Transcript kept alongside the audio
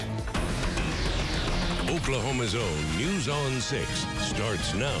Oklahoma's own News on 6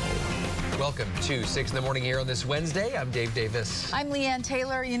 starts now. Welcome to 6 in the morning here on this Wednesday. I'm Dave Davis. I'm Leanne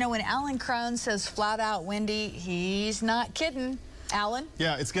Taylor. You know, when Alan Crone says flat out windy, he's not kidding. Alan?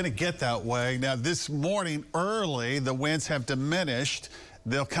 Yeah, it's going to get that way. Now, this morning early, the winds have diminished.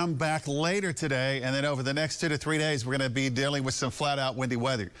 They'll come back later today, and then over the next 2 to 3 days, we're going to be dealing with some flat-out windy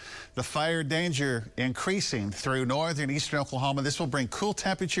weather. The fire danger increasing through northern eastern Oklahoma. This will bring cool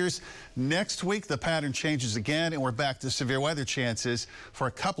temperatures. Next week, the pattern changes again, and we're back to severe weather chances for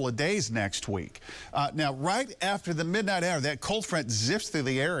a couple of days next week. Now, right after the midnight hour, that cold front zipped through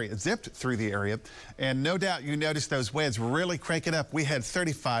the area, and no doubt you noticed those winds really cranking up. We had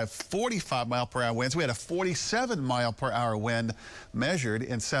 35, 45-mile-per-hour winds. We had a 47-mile-per-hour wind measured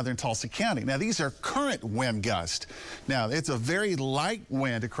in southern Tulsa County. Now, these are current wind gusts. Now, it's a very light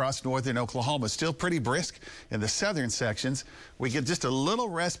wind across northern Oklahoma, still pretty brisk in the southern sections. We get just a little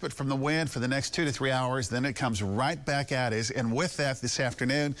respite from the wind for the next 2 to 3 hours, then it comes right back at us. And with that, this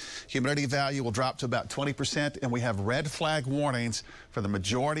afternoon, humidity value will drop to about 20%, and we have red flag warnings for the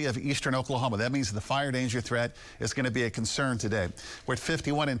majority of eastern Oklahoma. That means the fire danger threat is going to be a concern today. We're at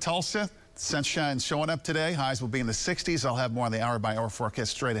 51 in Tulsa. Sunshine showing up today. Highs will be in the 60s. I'll have more on the hour-by-hour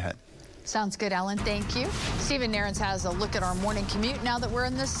forecast straight ahead. Sounds good, Alan. Thank you. Stephen Nairns has a look at our morning commute now that we're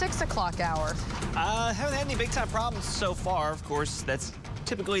in the 6 o'clock hour. Haven't had any big-time problems so far. Of course, that's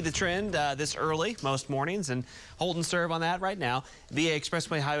typically the trend this early most mornings, and hold and serve on that right now. VA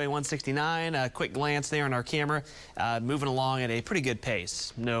Expressway Highway 169, a quick glance there on our camera, moving along at a pretty good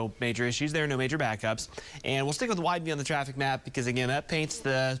pace. No major issues there, no major backups. And we'll stick with wide view on the traffic map because, again, that paints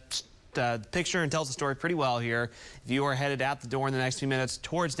the picture and tells the story pretty well here. If you are headed out the door in the next few minutes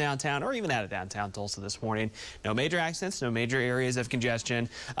towards downtown or even out of downtown Tulsa this morning, no major accidents, no major areas of congestion.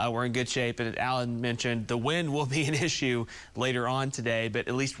 We're in good shape. And Alan mentioned the wind will be an issue later on today, but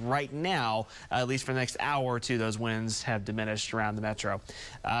at least right now, at least for the next hour or two, those winds have diminished around the metro.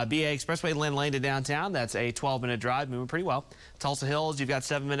 BA Expressway Lynn Lane to downtown, that's a 12-minute drive, moving pretty well. Tulsa Hills, you've got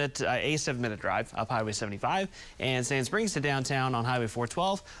a 7-minute drive up Highway 75, and Sand Springs to downtown on Highway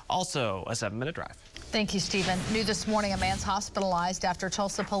 412, also a 7-minute drive. Thank you, Stephen. New this morning, a man's hospitalized after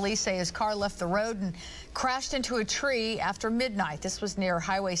Tulsa police say his car left the road and crashed into a tree after midnight. This was near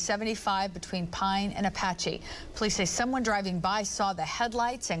Highway 75 between Pine and Apache. Police say someone driving by saw the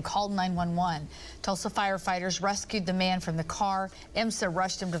headlights and called 911. Tulsa firefighters rescued the man from the car. IMSA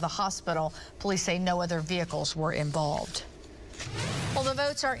rushed him to the hospital. Police say no other vehicles were involved. Well, the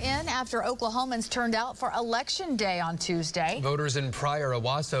votes are in after Oklahomans turned out for Election Day on Tuesday. Voters in Pryor,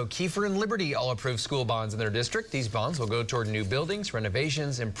 Owasso, Kiefer, and Liberty all approved school bonds in their district. These bonds will go toward new buildings,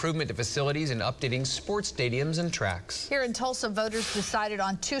 renovations, improvement to facilities, and updating sports stadiums and tracks. Here in Tulsa, voters decided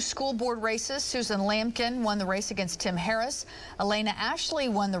on 2 school board races. Susan Lampkin won the race against Tim Harris. Elena Ashley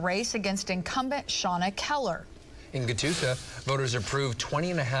won the race against incumbent Shauna Keller. In Catoosa, voters approved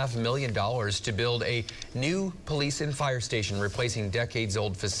 $20.5 million to build a new police and fire station, replacing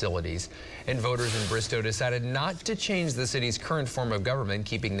decades-old facilities. And voters in Bristow decided not to change the city's current form of government,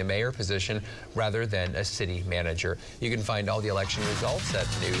 keeping the mayor position rather than a city manager. You can find all the election results at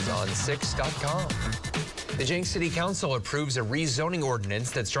newson6.com. The Jenks City Council approves a rezoning ordinance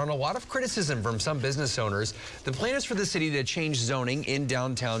that's drawn a lot of criticism from some business owners. The plan is for the city to change zoning in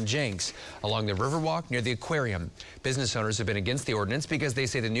downtown Jenks along the Riverwalk near the aquarium. Business owners have been against the ordinance because they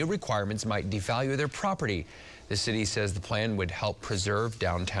say the new requirements might devalue their property. The city says the plan would help preserve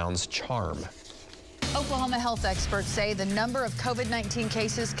downtown's charm. Oklahoma health experts say the number of COVID-19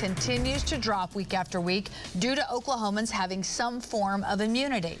 cases continues to drop week after week due to Oklahomans having some form of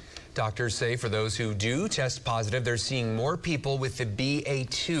immunity. Doctors say for those who do test positive, they're seeing more people with the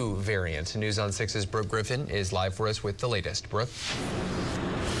BA2 variant. News on 6's Brooke Griffin is live for us with the latest. Brooke?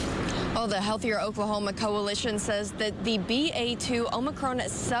 Well, the Healthier Oklahoma Coalition says that the BA2 Omicron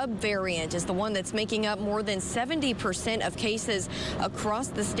subvariant is the one that's making up more than 70% of cases across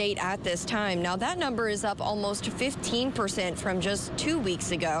the state at this time. Now, that number is up almost 15% from just 2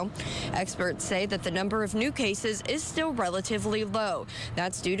 weeks ago. Experts say that the number of new cases is still relatively low.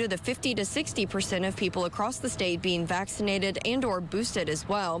 That's due to the 50 to 60% of people across the state being vaccinated and or boosted as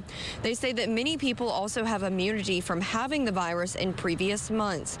well. They say that many people also have immunity from having the virus in previous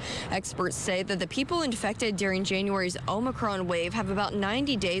months. Experts say that the people infected during January's Omicron wave have about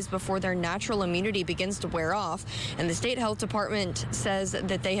 90 days before their natural immunity begins to wear off. And the state health department says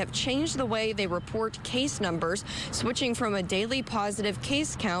that they have changed the way they report case numbers, switching from a daily positive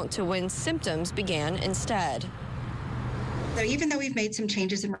case count to when symptoms began instead. So even though we've made some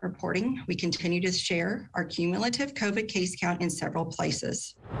changes in reporting, we continue to share our cumulative COVID case count in several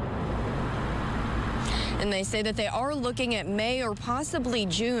places. And they say that they are looking at May or possibly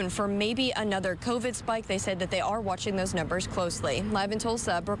June for maybe another COVID spike. They said that they are watching those numbers closely. Live in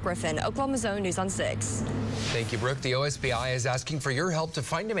Tulsa, Brooke Griffin, Oklahoma's Own News on 6. Thank you, Brooke. The OSBI is asking for your help to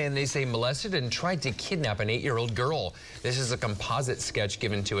find a man they say molested and tried to kidnap an 8-year-old girl. This is a composite sketch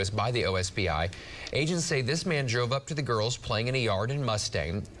given to us by the OSBI. Agents say this man drove up to the girls playing in a yard in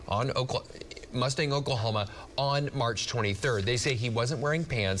Mustang, Oklahoma on March 23rd. They say he wasn't wearing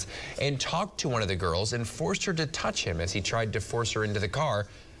pants and talked to one of the girls and forced her to touch him as he tried to force her into the car,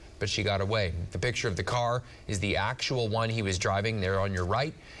 but she got away. The picture of the car is the actual one he was driving there on your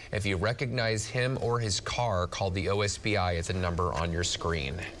right. If you recognize him or his car, call the OSBI at the number on your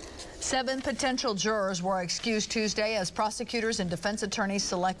screen. 7 potential jurors were excused Tuesday as prosecutors and defense attorneys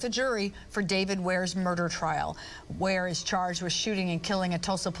select a jury for David Ware's murder trial. Ware is charged with shooting and killing a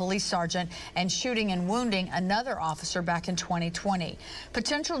Tulsa police sergeant and shooting and wounding another officer back in 2020.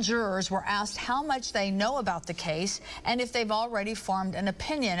 Potential jurors were asked how much they know about the case and if they've already formed an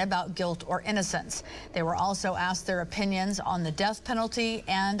opinion about guilt or innocence. They were also asked their opinions on the death penalty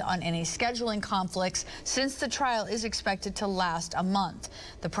and on any scheduling conflicts since the trial is expected to last a month.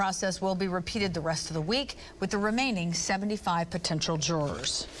 The process will be repeated the rest of the week with the remaining 75 potential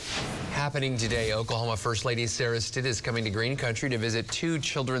jurors. Happening today, Oklahoma First Lady Sarah Stitt is coming to Green Country to visit 2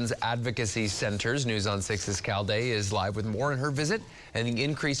 children's advocacy centers. News on 6's Cal Day is live with more on her visit and the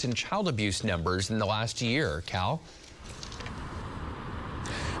increase in child abuse numbers in the last year. Cal?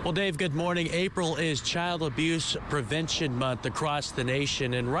 Well, Dave, good morning. April is Child Abuse Prevention Month across the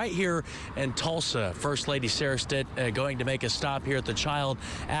nation. And right here in Tulsa, First Lady Sarah Stitt going to make a stop here at the Child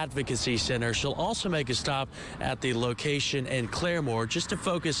Advocacy Center. She'll also make a stop at the location in Claremore just to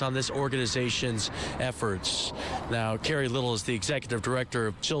focus on this organization's efforts. Now, Carrie Little is the Executive Director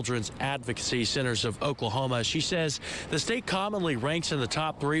of Children's Advocacy Centers of Oklahoma. She says the state commonly ranks in the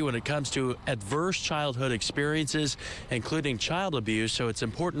top 3 when it comes to adverse childhood experiences, including child abuse, so it's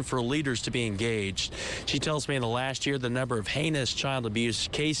important for leaders to be engaged. She tells me in the last year, the number of heinous child abuse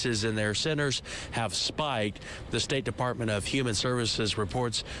cases in their centers have spiked. The State Department of Human Services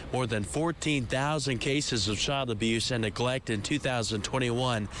reports more than 14,000 cases of child abuse and neglect in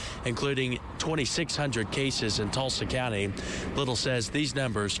 2021, including 2,600 cases in Tulsa County. Little says these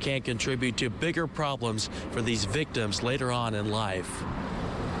numbers can contribute to bigger problems for these victims later on in life.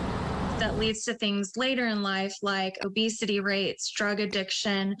 That leads to things later in life like obesity rates, drug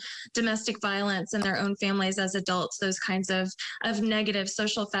addiction, domestic violence in their own families as adults, those kinds of negative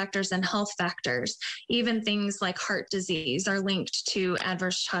social factors and health factors. Even things like heart disease are linked to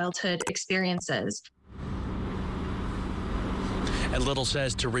adverse childhood experiences. And Little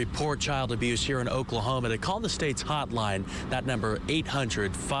says to report child abuse here in Oklahoma, to call the state's hotline, that number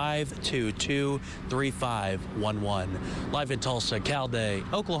 800-522-3511. Live in Tulsa, Cal Day,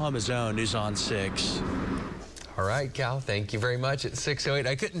 Oklahoma's Own News on 6. All right, Cal, thank you very much. At 6:08,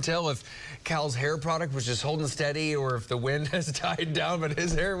 I couldn't tell if Cal's hair product was just holding steady or if the wind has died down, but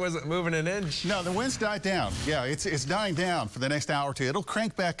his hair wasn't moving an inch. No, the wind's died down. Yeah, it's dying down for the next hour or two. It'll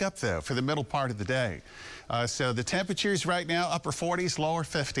crank back up, though, for the middle part of the day. So the temperatures right now, upper 40s, lower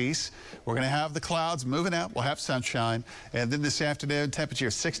 50s. We're going to have the clouds moving out. We'll have sunshine. And then this afternoon,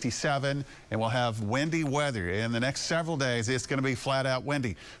 temperature 67, and we'll have windy weather. In the next several days, it's going to be flat out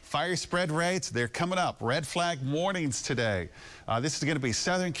windy. Fire spread rates, they're coming up. Red flag warnings today. This is going to be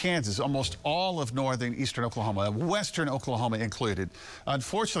southern Kansas, almost all of northern eastern Oklahoma, western Oklahoma included.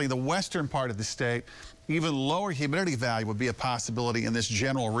 Unfortunately, the western part of the state, even lower humidity value would be a possibility in this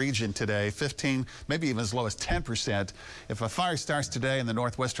general region today, 15, maybe even as low as 10%. If a fire starts today in the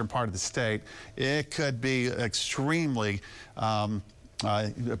northwestern part of the state, it could be extremely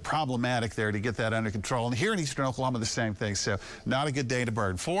problematic there to get that under control. And here in eastern Oklahoma, the same thing. So not a good day to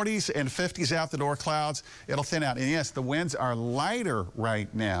burn. 40s and 50s out the door, clouds. It'll thin out. And yes, the winds are lighter right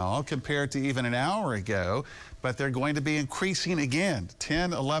now compared to even an hour ago, but they're going to be increasing again.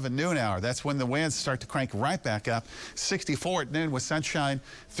 10, 11, noon hour. That's when the winds start to crank right back up. 64 at noon with sunshine.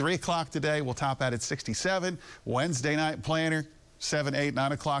 3 o'clock today, we'll top out at 67. Wednesday night planner. 7, 8,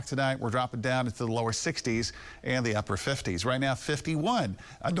 9 o'clock tonight, we're dropping down into the lower 60s and the upper 50s. Right now, 51.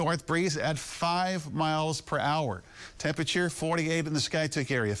 A north breeze at 5 miles per hour. Temperature 48 in the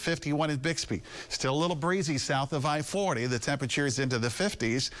Skytook area, 51 in Bixby. Still a little breezy south of I-40. The temperature is into the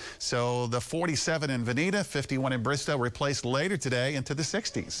 50s. So the 47 in Veneta, 51 in Bristow, replaced later today into the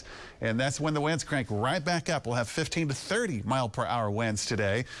 60s. And that's when the winds crank right back up. We'll have 15 to 30 mile per hour winds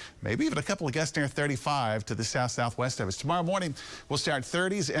today. Maybe even a couple of gusts near 35 to the south-southwest of us. Tomorrow morning, we'll start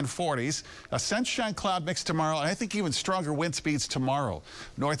 30s and 40s. A sunshine cloud mix tomorrow, and I think even stronger wind speeds tomorrow.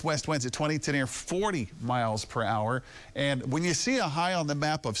 Northwest winds at 20 to near 40 miles per hour. And when you see a high on the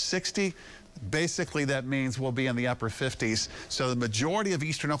map of 60, basically that means we'll be in the upper 50s. So the majority of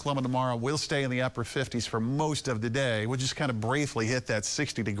eastern Oklahoma tomorrow will stay in the upper 50s for most of the day. We'll just kind of briefly hit that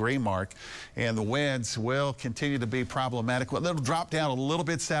 60-degree mark, and the winds will continue to be problematic. Well, it'll drop down a little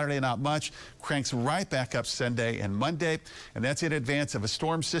bit Saturday, not much. Cranks right back up Sunday and Monday, and that's in advance of a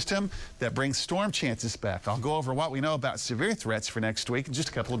storm system that brings storm chances back. I'll go over what we know about severe threats for next week in just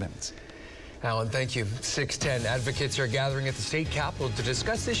a couple of minutes. Alan, thank you. 6:10, advocates are gathering at the state capitol to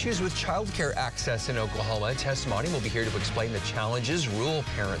discuss issues with child care access in Oklahoma. Tess Monty will be here to explain the challenges rural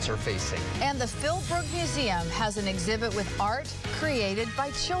parents are facing. And the Philbrook Museum has an exhibit with art created by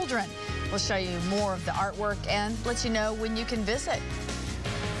children. We'll show you more of the artwork and let you know when you can visit.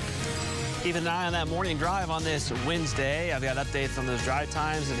 Keep an eye on that morning drive on this Wednesday. I've got updates on those drive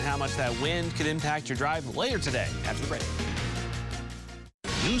times and how much that wind could impact your drive later today after the break.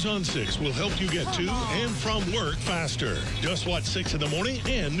 News on 6 will help you get to and from work faster. Just watch 6 in the morning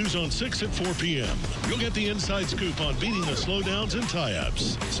and News on 6 at 4 p.m. You'll get the inside scoop on beating the slowdowns and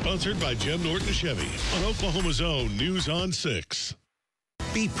tie-ups. Sponsored by Jim Norton Chevy on Oklahoma's own News on 6.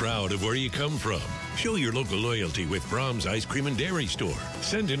 Be proud of where you come from. Show your local loyalty with Brahms Ice Cream and Dairy Store.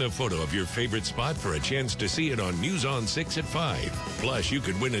 Send in a photo of your favorite spot for a chance to see it on News on 6 at 5. Plus, you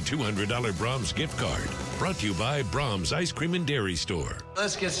could win a $200 Brahms gift card. Brought to you by Brahms Ice Cream and Dairy Store.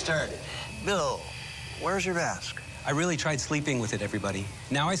 Let's get started. Bill, where's your mask? I really tried sleeping with it, everybody.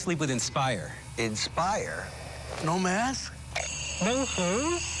 Now I sleep with Inspire. Inspire? No mask? No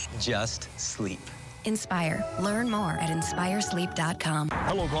shoes? Just sleep. Inspire. Learn more at inspiresleep.com.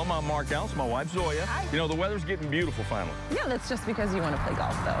 Hello, Oklahoma. I'm Mark Dallas, my wife Zoya. Hi. You know, the weather's getting beautiful finally. Yeah, that's just because you want to play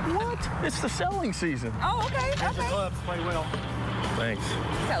golf, though. What? It's the selling season. Oh, okay. Here's the clubs. Play well. Thanks.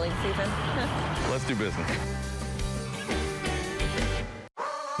 Selling season. Let's do business.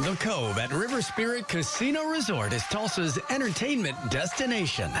 The Cove at River Spirit Casino Resort is Tulsa's entertainment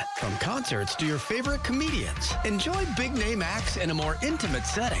destination. From concerts to your favorite comedians, enjoy big-name acts in a more intimate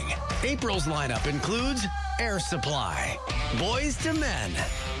setting. April's lineup includes Air Supply, Boyz II Men,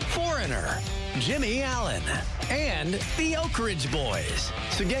 Foreigner, Jimmy Allen, and the Oak Ridge Boys.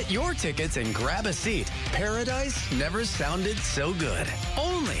 So get your tickets and grab a seat. Paradise never sounded so good.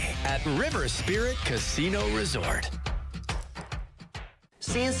 Only at River Spirit Casino Resort.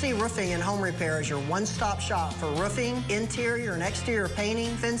 CNC Roofing and Home Repair is your one-stop shop for roofing, interior and exterior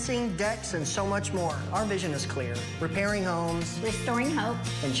painting, fencing, decks, and so much more. Our vision is clear: repairing homes, restoring hope,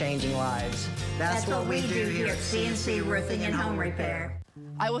 and changing lives. That's what we do here at CNC Roofing and Home Repair.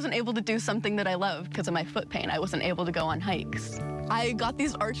 I wasn't able to do something that I loved because of my foot pain. I wasn't able to go on hikes. I got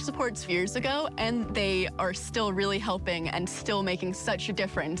these arch supports years ago, and they are still really helping and still making such a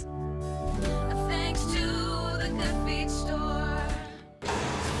difference. Thanks to the Good Feet Store.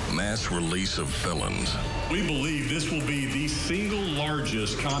 Mass release of felons. We believe this will be the single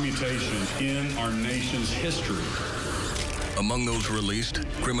largest commutation in our nation's history. Among those released,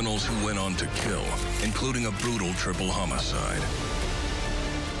 criminals who went on to kill, including a brutal triple homicide.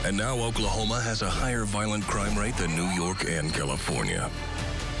 And now Oklahoma has a higher violent crime rate than New York and California.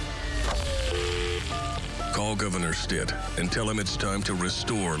 Call Governor Stitt and tell him it's time to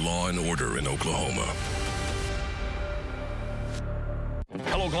restore law and order in Oklahoma.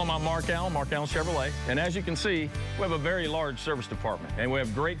 Hello, Oklahoma. I'm Mark Allen, Mark Allen Chevrolet. And as you can see, we have a very large service department. And we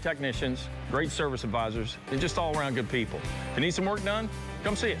have great technicians, great service advisors, and just all around good people. If you need some work done,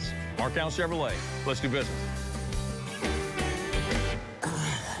 come see us. Mark Allen Chevrolet. Let's do business.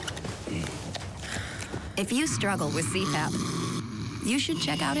 If you struggle with CPAP, you should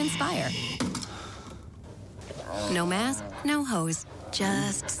check out Inspire. No mask, no hose,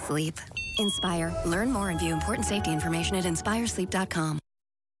 just sleep. Inspire. Learn more and view important safety information at inspiresleep.com.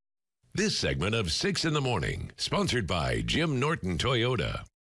 This segment of 6 in the Morning, sponsored by Jim Norton Toyota.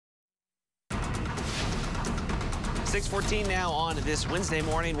 6:14 now on this Wednesday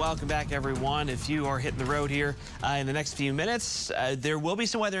morning. Welcome back, everyone. If you are hitting the road here in the next few minutes, there will be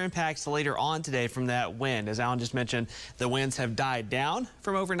some weather impacts later on today from that wind. As Alan just mentioned, the winds have died down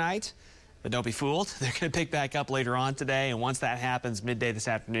from overnight. But don't be fooled. They're going to pick back up later on today. And once that happens midday this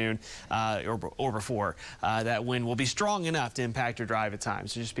afternoon or before, that wind will be strong enough to impact your drive at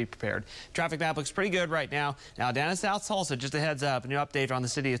times. So just be prepared. Traffic map looks pretty good right now. Now, down in South Tulsa, just a heads up, a new update on the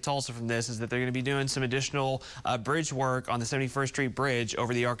city of Tulsa from this is that they're going to be doing some additional bridge work on the 71st Street Bridge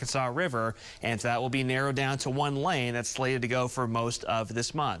over the Arkansas River. And so that will be narrowed down to one lane that's slated to go for most of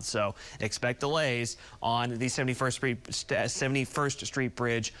this month. So expect delays on the 71st Street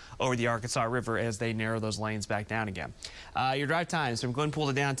Bridge over the Arkansas River as they narrow those lanes back down again. Your drive times from Glenpool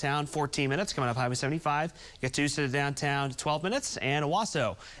to downtown, 14 minutes. Coming up Highway 75. Catoosa to downtown, 12 minutes. And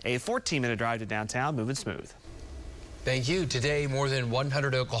Owasso, a 14-minute drive to downtown, moving smooth. Thank you. Today, more than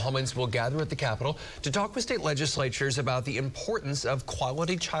 100 Oklahomans will gather at the Capitol to talk with state legislatures about the importance of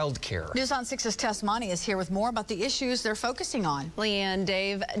quality child care. News on 6's Tess Monty is here with more about the issues they're focusing on. Leanne,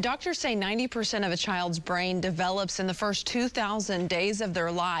 Dave, doctors say 90% of a child's brain develops in the first 2,000 days of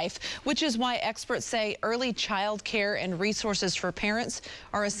their life, which is why experts say early child care and resources for parents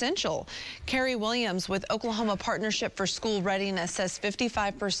are essential. Carrie Williams with Oklahoma Partnership for School Readiness says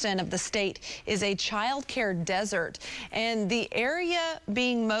 55% of the state is a child care desert. And the area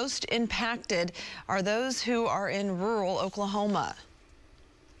being most impacted are those who are in rural Oklahoma.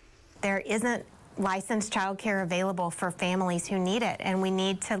 There isn't licensed childcare available for families who need it, and we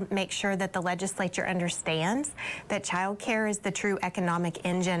need to make sure that the legislature understands that childcare is the true economic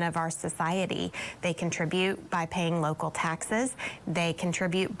engine of our society. They contribute by paying local taxes. They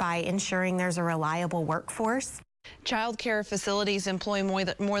contribute by ensuring there's a reliable workforce. Child care facilities employ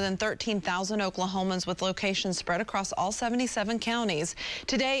more than 13,000 Oklahomans with locations spread across all 77 counties.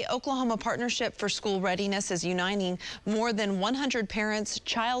 Today, Oklahoma Partnership for School Readiness is uniting more than 100 parents,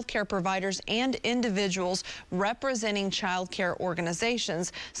 child care providers, and individuals representing child care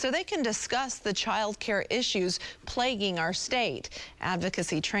organizations so they can discuss the child care issues plaguing our state.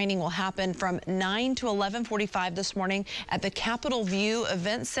 Advocacy training will happen from 9 to 11:45 this morning at the Capitol View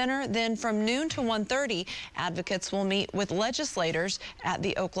Event Center. Then from noon to 1:30, advocates will meet with legislators at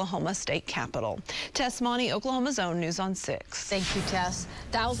the Oklahoma State Capitol. Tess Monty, Oklahoma's Own News on 6. Thank you, Tess.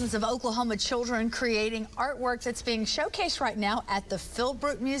 Thousands of Oklahoma children creating artwork that's being showcased right now at the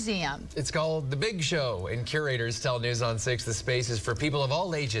Philbrook Museum. It's called The Big Show, and curators tell News on 6 the space is for people of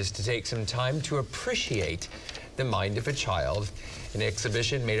all ages to take some time to appreciate the mind of a child. An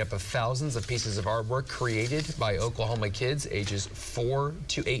exhibition made up of thousands of pieces of artwork created by Oklahoma kids ages 4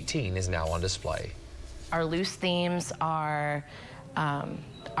 to 18 is now on display. Our loose themes are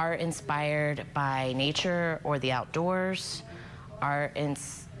art inspired by nature or the outdoors, art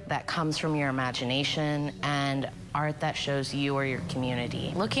that comes from your imagination, and art that shows you or your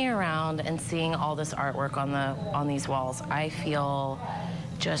community. Looking around and seeing all this artwork on these walls, I feel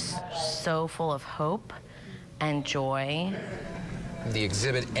just so full of hope and joy. The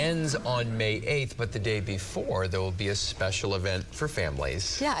exhibit ends on May 8th, but the day before, there will be a special event for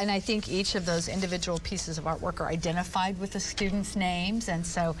families. Yeah, and I think each of those individual pieces of artwork are identified with the students' names, and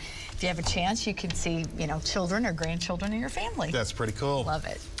so if you have a chance, you can see, you know, children or grandchildren in your family. That's pretty cool. Love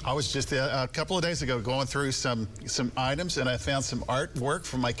it. I was just a couple of days ago going through some items, and I found some artwork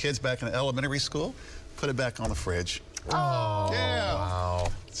from my kids back in elementary school. Put it back on the fridge. Oh, yeah. Wow.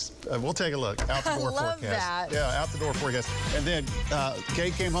 We'll take a look. Out the door love forecast. That. Yeah, out the door forecast. And then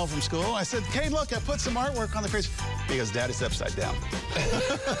Kate came home from school. I said, Kate, look, I put some artwork on the fridge. He goes, Dad, it's upside down.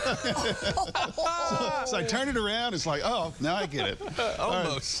 so I turned it around. It's like, oh, now I get it.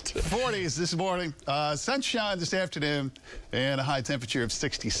 Almost. 40s this morning. Sunshine this afternoon and a high temperature of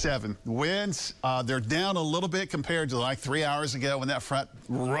 67. Winds, they're down a little bit compared to like 3 hours ago when that front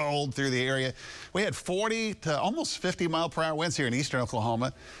rolled through the area. We had 40 to almost 50 mile per hour winds here in eastern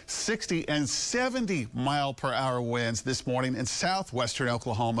Oklahoma. 60 and 70 mile per hour winds this morning in southwestern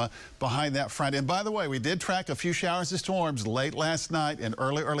Oklahoma behind that front. And by the way, we did track a few showers and storms late last night and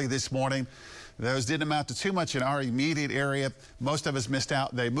early this morning. Those didn't amount to too much in our immediate area. Most of us missed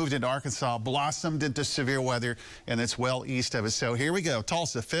out. They moved into Arkansas, blossomed into severe weather, and it's well east of us. So here we go.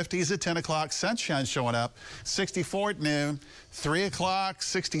 Tulsa, 50s at 10 o'clock. Sunshine showing up. 64 at noon. 3 o'clock,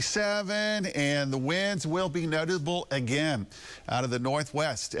 67, and the winds will be notable again out of the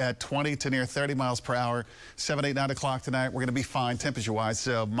northwest at 20 to near 30 miles per hour. 7, 8, 9 o'clock tonight, we're going to be fine temperature-wise.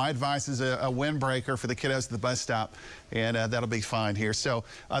 So my advice is a windbreaker for the kiddos at the bus stop, and that'll be fine here. So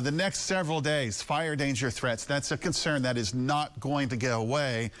the next several days, fire danger threats, that's a concern that is not going to go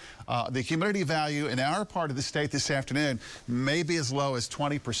away. The humidity value in our part of the state this afternoon may be as low as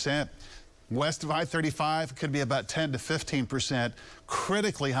 20%. West of I-35 could be about 10 to 15%.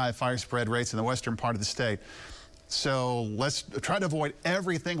 Critically high fire spread rates in the western part of the state. So let's try to avoid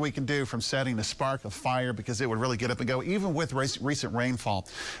everything we can do from setting the spark of fire because it would really get up and go, even with recent rainfall.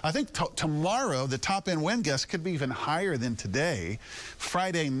 I think tomorrow, the top end wind gusts could be even higher than today.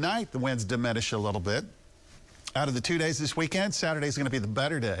 Friday night, the winds diminish a little bit. Out of the 2 days this weekend, Saturday's going to be the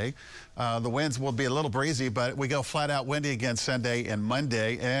better day. The winds will be a little breezy, but we go flat out windy again Sunday and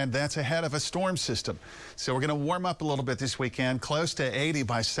Monday, and that's ahead of a storm system. So we're going to warm up a little bit this weekend, close to 80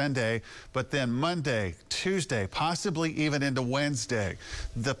 by Sunday, but then Monday, Tuesday, possibly even into Wednesday.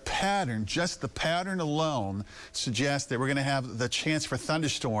 The pattern, just the pattern alone, suggests that we're going to have the chance for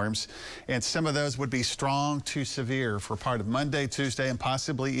thunderstorms, and some of those would be strong to severe for part of Monday, Tuesday, and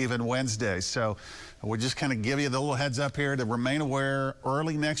possibly even Wednesday. So we'll just kind of give you the little heads up here to remain aware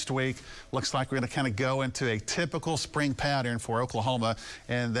early next week. looks like we're going to kind of go into a typical spring pattern for Oklahoma,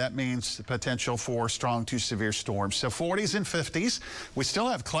 and that means the potential for strong to severe storms. So 40s and 50s. We still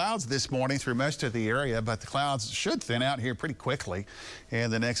have clouds this morning through most of the area, but the clouds should thin out here pretty quickly in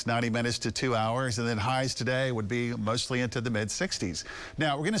the next 90 minutes to 2 hours, and then highs today would be mostly into the mid-60s.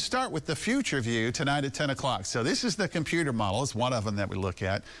 Now, we're going to start with the future view tonight at 10 o'clock. So this is the computer model. It's one of them that we look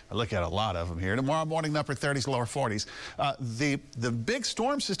at. I look at a lot of them here. Tomorrow morning, upper 30s, lower 40s. The big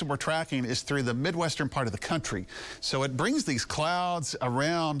storm system we're tracking is through the midwestern part of the country. So it brings these clouds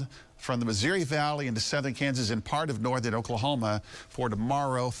around from the Missouri Valley into southern Kansas and part of northern Oklahoma for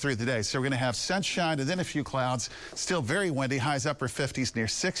tomorrow through the day. So we're going to have sunshine and then a few clouds, still very windy, highs upper 50s near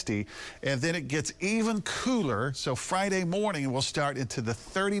 60. And then it gets even cooler. So Friday morning we'll start into the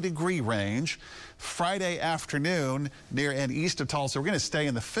 30-degree range. Friday afternoon near and east of Tulsa, we're going to stay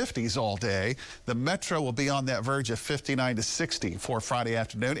in the 50s all day. The metro will be on that verge of 59 to 60 for Friday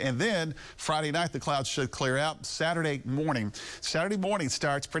afternoon. And then Friday night, the clouds should clear out. Saturday morning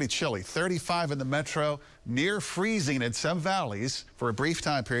starts pretty chilly. 35 in the metro, near freezing in some valleys for a brief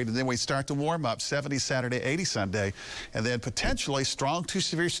time period. And then we start to warm up. 70 Saturday, 80 Sunday. And then potentially strong to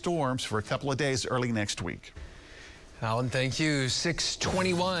severe storms for a couple of days early next week. Alan, thank you.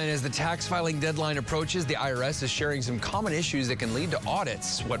 6:21 as the tax filing deadline approaches, the IRS is sharing some common issues that can lead to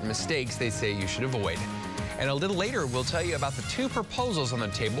audits, what mistakes they say you should avoid. And a little later, we'll tell you about the 2 proposals on the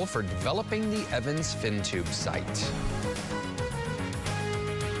table for developing the Evans FinTube site.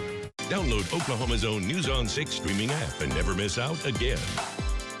 Download Oklahoma's own News on 6 streaming app and never miss out again.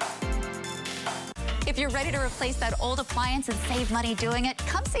 If you're ready to replace that old appliance and save money doing it,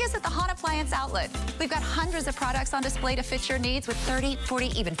 come see us at the Hahn Appliance Outlet. We've got hundreds of products on display to fit your needs with 30, 40,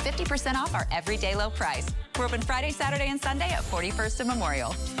 even 50% off our everyday low price. We're open Friday, Saturday, and Sunday at 41st and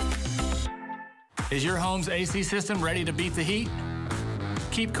Memorial. Is your home's AC system ready to beat the heat?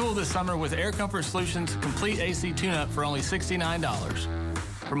 Keep cool this summer with Air Comfort Solutions Complete AC Tune-Up for only $69.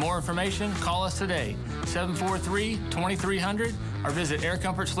 For more information, call us today, 743-2300, or visit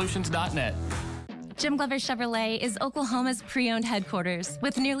aircomfortsolutions.net. Jim Glover Chevrolet is Oklahoma's pre-owned headquarters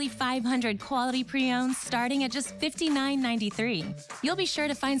with nearly 500 quality pre-owns starting at just $59.93. You'll be sure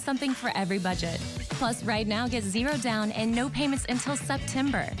to find something for every budget. Plus, right now, get 0 down and no payments until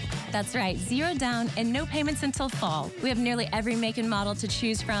September. That's right, 0 down and no payments until fall. We have nearly every make and model to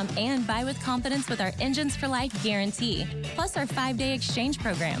choose from and buy with confidence with our Engines for Life guarantee, plus our 5-day exchange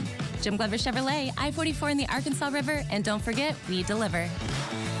program. Jim Glover Chevrolet, I-44 in the Arkansas River, and don't forget, we deliver.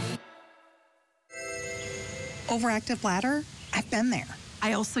 Overactive bladder? I've been there.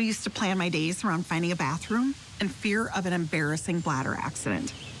 I also used to plan my days around finding a bathroom and fear of an embarrassing bladder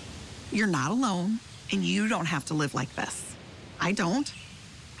accident. You're not alone, and you don't have to live like this. I don't.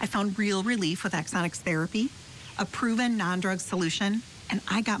 I found real relief with Axonics therapy, a proven non-drug solution, and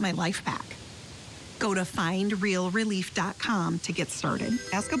I got my life back. Go to findrealrelief.com to get started.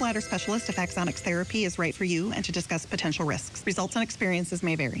 Ask a bladder specialist if Axonics therapy is right for you and to discuss potential risks. Results and experiences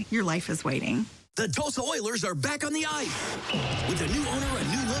may vary. Your life is waiting. The Tulsa Oilers are back on the ice with a new owner, a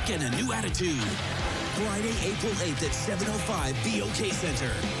new look, and a new attitude. Friday, April 8th at 7:05 BOK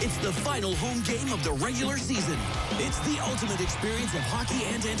Center. It's the final home game of the regular season. It's the ultimate experience of hockey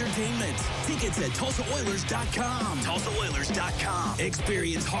and entertainment. Tickets at TulsaOilers.com. TulsaOilers.com.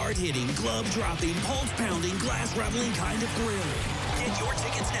 Experience hard-hitting, glove-dropping, pulse-pounding, glass-rattling kind of thrill. Get your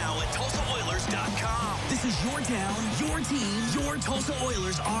tickets now at TulsaOilers.com. This is your town, your team, your Tulsa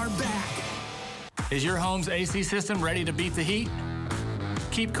Oilers are back. Is your home's AC system ready to beat the heat?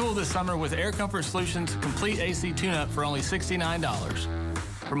 Keep cool this summer with Air Comfort Solutions Complete AC Tune-Up for only $69.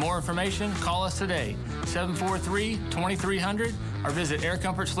 For more information, call us today, 743-2300, or visit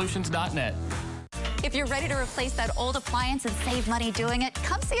aircomfortsolutions.net. If you're ready to replace that old appliance and save money doing it,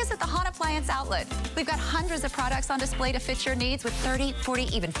 come see us at the Hahn Appliance Outlet. We've got hundreds of products on display to fit your needs with 30,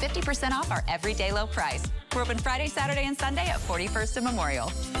 40, even 50% off our everyday low price. We're open Friday, Saturday, and Sunday at 41st and Memorial.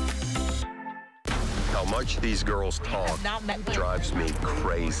 How much these girls talk drives me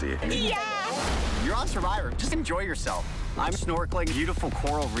crazy. Yeah! You're on Survivor. Just enjoy yourself. I'm snorkeling beautiful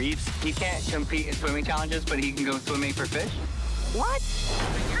coral reefs. He can't compete in swimming challenges, but he can go swimming for fish. What?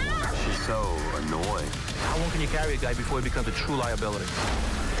 She's so annoying. How long can you carry a guy before he becomes a true liability?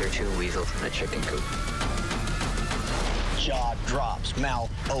 They're 2 weasels in a chicken coop. Jaw drops, mouth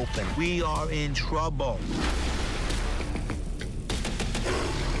open. We are in trouble.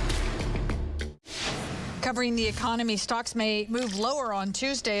 Covering the economy, stocks may move lower on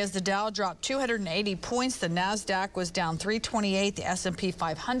Tuesday as the Dow dropped 280 points. The NASDAQ was down 328. The S&P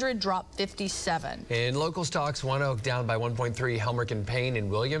 500 dropped 57. In local stocks, ONEOK down by 1.3. Helmerich & Payne and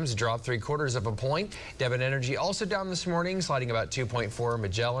Williams dropped 0.75 point. Devon Energy also down this morning, sliding about 2.4.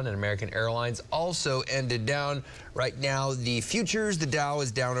 Magellan and American Airlines also ended down. Right now, the futures, the Dow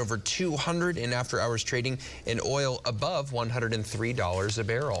is down over 200 in after-hours trading, and oil above $103 a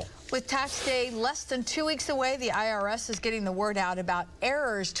barrel. With tax day less than 2 weeks away, the IRS is getting the word out about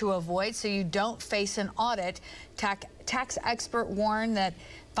errors to avoid so you don't face an audit. Tax expert warned that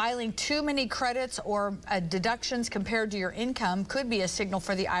filing too many credits or deductions compared to your income could be a signal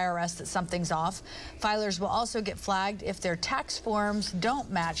for the IRS that something's off. Filers will also get flagged if their tax forms don't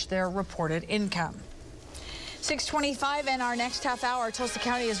match their reported income. 6:25 in our next half hour, Tulsa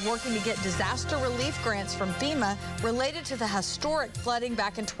County is working to get disaster relief grants from FEMA related to the historic flooding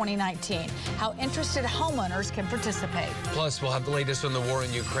back in 2019. How interested homeowners can participate. Plus, we'll have the latest on the war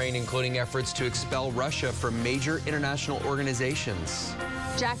in Ukraine, including efforts to expel Russia from major international organizations.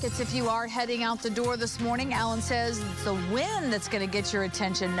 Jackets if you are heading out the door this morning. Alan says it's the wind that's going to get your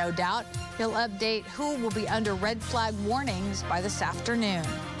attention, no doubt. He'll update who will be under red flag warnings by this afternoon.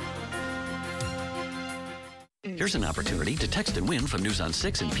 Here's an opportunity to text and win from News on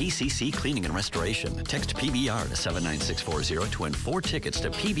 6 and PCC Cleaning and Restoration. Text PBR to 79640 to win 4 tickets to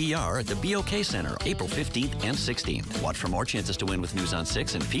PBR at the BOK Center, April 15th and 16th. Watch for more chances to win with News on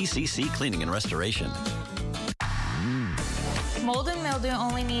 6 and PCC Cleaning and Restoration. Mold and mildew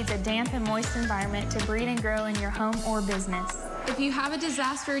only needs a damp and moist environment to breed and grow in your home or business. If you have a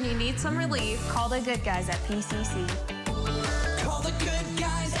disaster and you need some relief, call the good guys at PCC. Call the good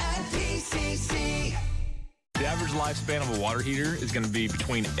guys at PCC. The average lifespan of a water heater is going to be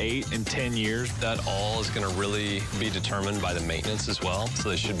between 8 and 10 years. That all is going to really be determined by the maintenance as well, so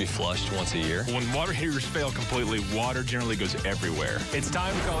they should be flushed once a year. When water heaters fail completely, water generally goes everywhere. It's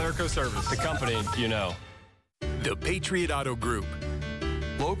time to call Airco Service, the company you know. The Patriot Auto Group.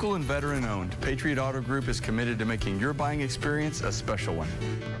 Local and veteran-owned, Patriot Auto Group is committed to making your buying experience a special one.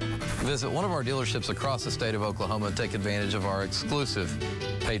 Visit one of our dealerships across the state of Oklahoma and take advantage of our exclusive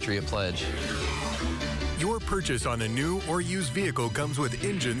Patriot Pledge. Your purchase on a new or used vehicle comes with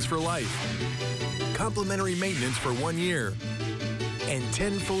engines for life, complimentary maintenance for 1 year, and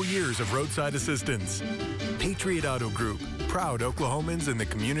 10 full years of roadside assistance. Patriot Auto Group, proud Oklahomans and the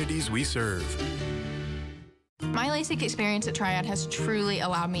communities we serve. My LASIK experience at Triad has truly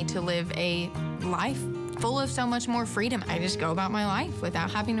allowed me to live a life full of so much more freedom. I just go about my life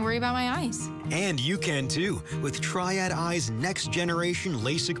without having to worry about my eyes. And you can too, with Triad Eye's next generation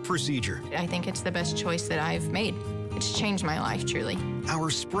LASIK procedure. I think it's the best choice that I've made. It's changed my life, truly.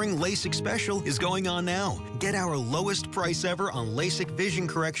 Our spring LASIK special is going on now. Get our lowest price ever on LASIK vision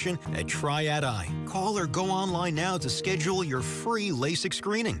correction at Triad Eye. Call or go online now to schedule your free LASIK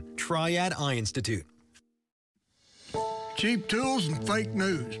screening. Triad Eye Institute. Cheap tools and fake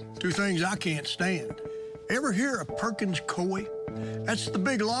news, 2 things I can't stand. Ever hear of Perkins Coie? That's the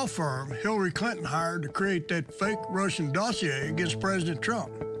big law firm Hillary Clinton hired to create that fake Russian dossier against President Trump.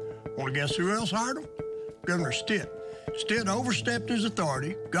 Want to guess who else hired him? Governor Stitt. Stitt overstepped his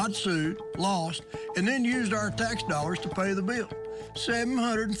authority, got sued, lost, and then used our tax dollars to pay the bill.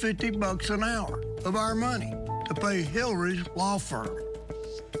 $750 an hour of our money to pay Hillary's law firm.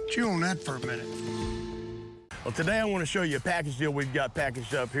 Chew on that for a minute. Well, today I want to show you a package deal we've got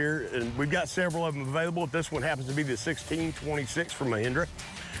packaged up here, and we've got several of them available. This one happens to be the 1626 from Mahindra.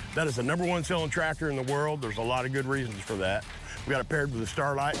 That is the #1 selling tractor in the world. There's a lot of good reasons for that. We got it paired with a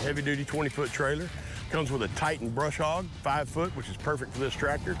Starlight heavy-duty 20-foot trailer. Comes with a Titan brush hog, 5-foot, which is perfect for this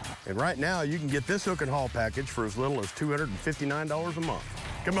tractor. And right now, you can get this hook and haul package for as little as $259 a month.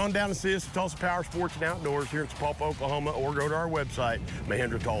 Come on down and see us at Tulsa Power Sports and Outdoors here in Sapulpa, Oklahoma, or go to our website,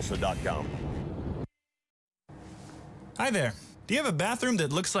 MahindraTulsa.com. Hi there. Do you have a bathroom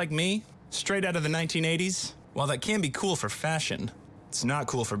that looks like me? Straight out of the 1980s? While that can be cool for fashion, it's not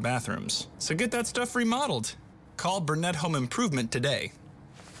cool for bathrooms. So get that stuff remodeled. Call Burnett Home Improvement today.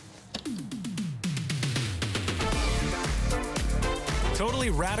 Totally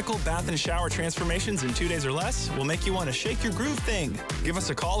radical bath and shower transformations in 2 days or less will make you want to shake your groove thing. Give us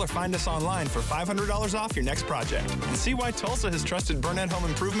a call or find us online for $500 off your next project. And see why Tulsa has trusted Burnett Home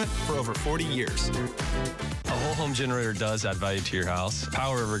Improvement for over 40 years. A whole home generator does add value to your house.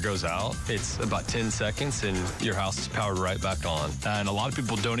 Power ever goes out, it's about 10 seconds and your house is powered right back on. And a lot of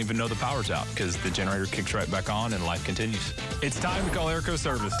people don't even know the power's out because the generator kicks right back on and life continues. It's time to call Airco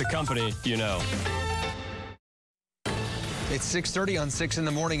Service, the company you know. It's 6:30 on 6 in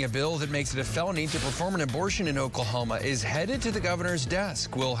the morning. A bill that makes it a felony to perform an abortion in Oklahoma is headed to the governor's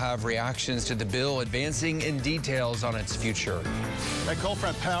desk. We'll have reactions to the bill, advancing in details on its future. That cold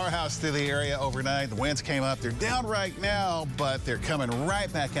front powerhouse through the area overnight. The winds came up. They're down right now, but they're coming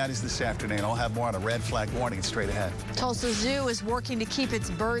right back at us this afternoon. I'll have more on a red flag warning straight ahead. Tulsa Zoo is working to keep its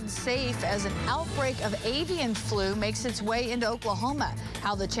birds safe as an outbreak of avian flu makes its way into Oklahoma.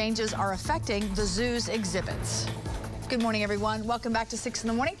 How the changes are affecting the zoo's exhibits. Good morning, everyone. Welcome back to 6 in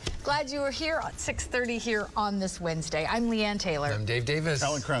the morning. Glad you were here at 6:30 here on this Wednesday. I'm Leanne Taylor. I'm Dave Davis.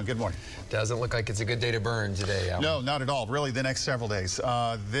 Alan Crone, good morning. Doesn't look like it's a good day to burn today, Alan. No, not at all. Really, the next several days.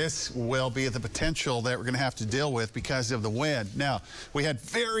 This will be the potential that we're going to have to deal with because of the wind. Now, we had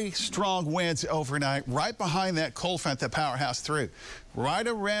very strong winds overnight right behind that cold front that powerhouse through. Right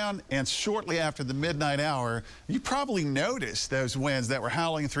around and shortly after the midnight hour, you probably noticed those winds that were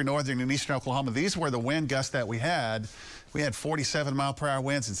howling through northern and eastern Oklahoma. These were the wind gusts that we had. We had 47-mile-per-hour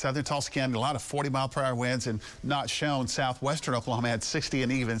winds in southern Tulsa County, a lot of 40-mile-per-hour winds, and not shown southwestern Oklahoma had 60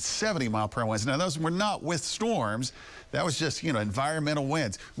 and even 70-mile-per-hour winds. Now, those were not with storms. That was just, environmental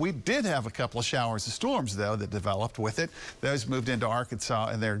winds. We did have a couple of showers of storms, though, that developed with it. Those moved into Arkansas,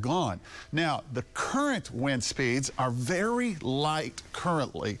 and they're gone. Now, the current wind speeds are very light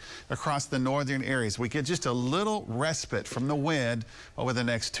currently across the northern areas. We get just a little respite from the wind over the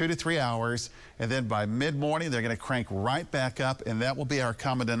next 2 to 3 hours, and then by mid-morning, they're going to crank right back up, and that will be our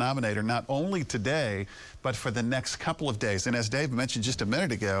common denominator, not only today, but for the next couple of days. And as Dave mentioned just a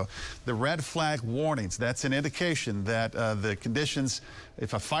minute ago, the red flag warnings, that's an indication that the conditions,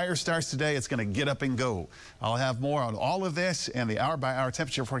 if a fire starts today, it's going to get up and go. I'll have more on all of this and the hour-by-hour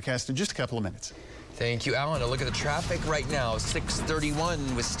temperature forecast in just a couple of minutes. Thank you, Alan. A look at the traffic right now,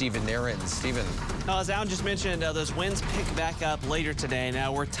 6:31 with Stephen Nairn. Stephen. As Alan just mentioned, those winds pick back up later today.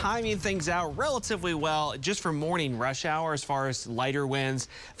 Now, we're timing things out relatively well just for morning rush hour as far as lighter winds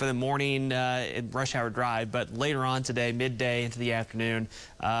for the morning rush hour drive. But later on today, midday into the afternoon,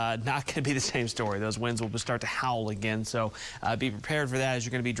 not going to be the same story. Those winds will start to howl again. So be prepared for that as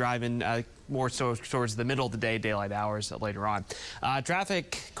you're going to be driving more so towards the middle of the day, daylight hours later on.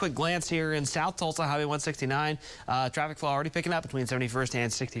 Traffic, quick glance here in South Tulsa, Highway 169. Traffic flow already picking up between 71st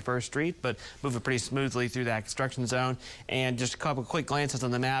and 61st Street, but moving pretty smoothly through that construction zone. And just a couple quick glances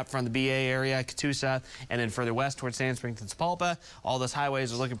on the map from the BA area, Catoosa, and then further west towards Sand Springs and Sapulpa. All those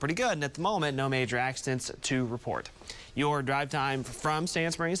highways are looking pretty good, and at the moment, no major accidents to report. Your drive time from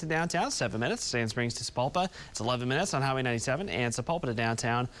Sand Springs to downtown, 7 minutes. Sand Springs to Sapulpa, it's 11 minutes on Highway 97, and Sapulpa to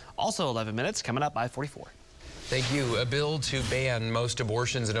downtown, also 11 minutes, coming up by 44. Thank you. A bill to ban most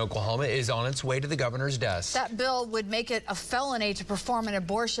abortions in Oklahoma is on its way to the governor's desk. That bill would make it a felony to perform an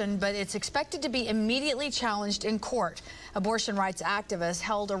abortion, but it's expected to be immediately challenged in court. Abortion rights activists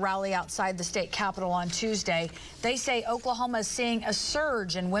held a rally outside the state capitol on Tuesday. They say Oklahoma is seeing a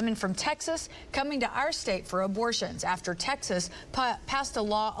surge in women from Texas coming to our state for abortions after Texas passed a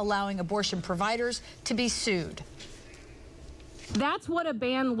law allowing abortion providers to be sued. That's what a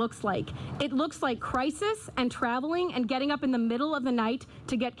ban looks like. It looks like crisis and traveling and getting up in the middle of the night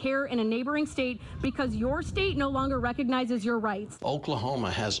to get care in a neighboring state because your state no longer recognizes your rights.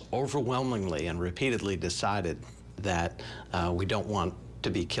 Oklahoma has overwhelmingly and repeatedly decided that we don't want to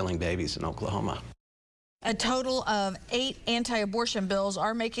be killing babies in Oklahoma. A total of 8 anti-abortion bills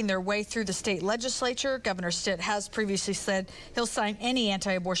are making their way through the state legislature. Governor Stitt has previously said he'll sign any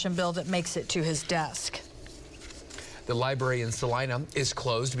anti-abortion bill that makes it to his desk. The library in Salina is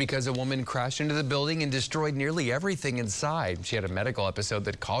closed because a woman crashed into the building and destroyed nearly everything inside. She had a medical episode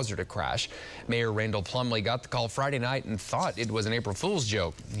that caused her to crash. Mayor Randall Plumlee got the call Friday night and thought it was an April Fool's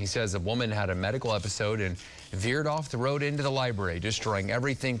joke. He says a woman had a medical episode and veered off the road into the library, destroying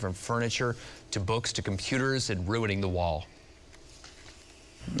everything from furniture to books to computers and ruining the wall.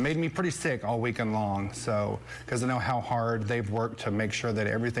 Made me pretty sick all weekend long, because I know how hard they've worked to make sure that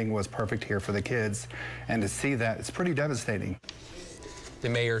everything was perfect here for the kids, and to see that, it's pretty devastating. The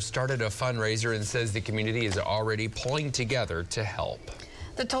mayor started a fundraiser and says the community is already pulling together to help.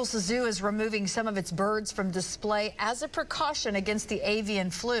 The Tulsa Zoo is removing some of its birds from display as a precaution against the avian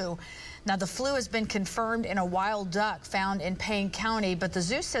flu. Now, the flu has been confirmed in a wild duck found in Payne County, but the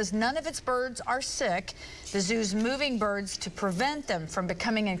zoo says none of its birds are sick. The zoo's moving birds to prevent them from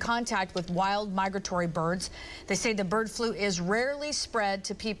becoming in contact with wild migratory birds. They say the bird flu is rarely spread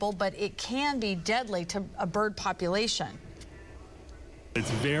to people, but it can be deadly to a bird population. It's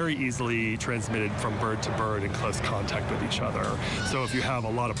very easily transmitted from bird to bird in close contact with each other. So if you have a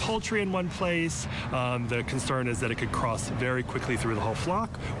lot of poultry in one place, the concern is that it could cross very quickly through the whole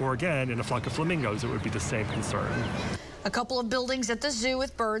flock, or again, in a flock of flamingos, it would be the same concern. A couple of buildings at the zoo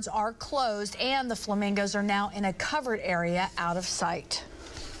with birds are closed, and the flamingos are now in a covered area out of sight.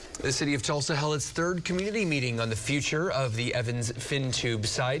 The city of Tulsa held its third community meeting on the future of the Evans FinTube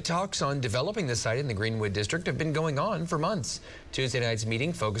site. Talks on developing the site in the Greenwood district have been going on for months. Tuesday night's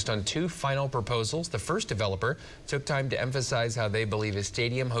meeting focused on two final proposals. The first developer took time to emphasize how they believe a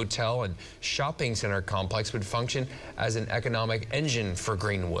stadium, hotel, and shopping center complex would function as an economic engine for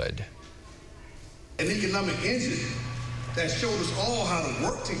Greenwood. An economic engine that showed us all how to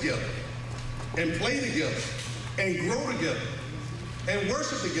work together and play together and grow together and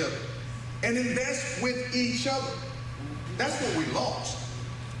worship together and invest with each other. That's what we lost.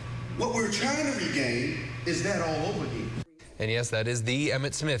 What we're trying to regain is that all over again. And yes, that is the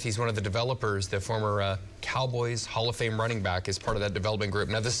Emmitt Smith. He's one of the developers. The former Cowboys Hall of Fame running back is part of that development group.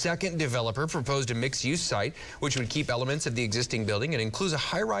 Now, the second developer proposed a mixed-use site, which would keep elements of the existing building and includes a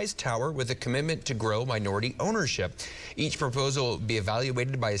high-rise tower with a commitment to grow minority ownership. Each proposal will be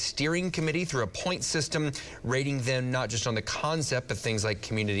evaluated by a steering committee through a point system, rating them not just on the concept, but things like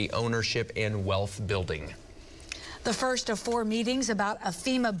community ownership and wealth building. The first of 4 meetings about a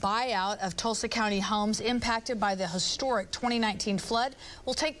FEMA buyout of Tulsa County homes impacted by the historic 2019 flood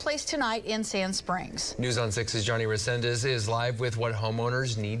will take place tonight in Sand Springs. News on 6's Johnny Resendez is live with what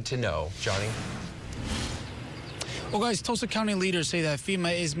homeowners need to know. Johnny? Well, guys, Tulsa County leaders say that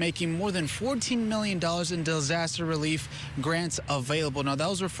FEMA is making more than $14 million in disaster relief grants available. Now,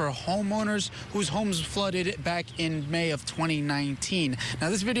 those are for homeowners whose homes flooded back in May of 2019. Now,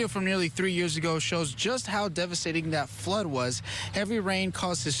 this video from nearly 3 years ago shows just how devastating that flood was. Heavy rain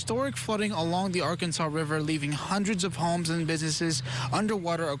caused historic flooding along the Arkansas River, leaving hundreds of homes and businesses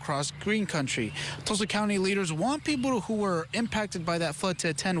underwater across green country. Tulsa County leaders want people who were impacted by that flood to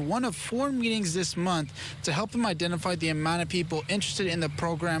attend one of 4 meetings this month to help them identify the amount of people interested in the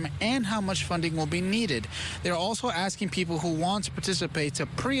program and how much funding will be needed. They're also asking people who want to participate to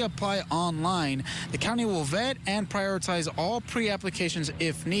pre-apply online. The county will vet and prioritize all pre-applications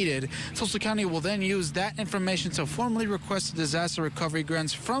if needed. Tulsa County will then use that information to formally request disaster recovery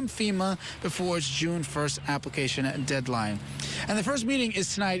grants from FEMA before its June 1st application deadline. And the first meeting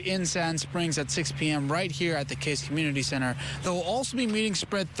is tonight in Sand Springs at 6 p.m. right here at the Case Community Center. There will also be meetings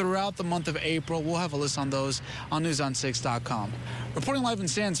spread throughout the month of April. We'll have a list on those on NewsOn6.com. Reporting live in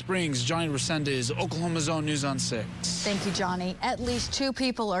Sand Springs, Johnny Resendez, Oklahoma's own News on 6. Thank you, Johnny. At least 2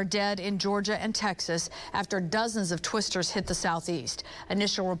 people are dead in Georgia and Texas after dozens of twisters hit the southeast.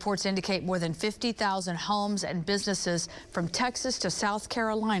 Initial reports indicate more than 50,000 homes and businesses from Texas to South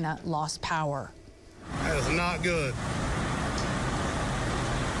Carolina lost power. That is not good.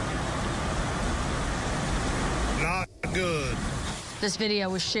 Not good. This video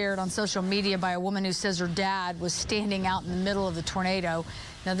was shared on social media by a woman who says her dad was standing out in the middle of the tornado.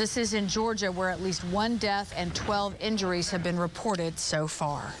 Now, this is in Georgia, where at least 1 death and 12 injuries have been reported so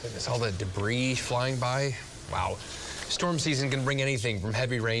far. Goodness, all the debris flying by. Wow. Storm season can bring anything from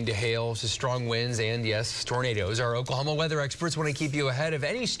heavy rain to hail to strong winds and, yes, tornadoes. Our Oklahoma weather experts want to keep you ahead of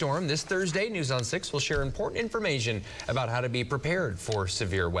any storm. This Thursday, News on 6 will share important information about how to be prepared for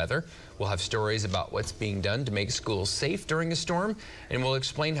severe weather. We'll have stories about what's being done to make schools safe during a storm, and we'll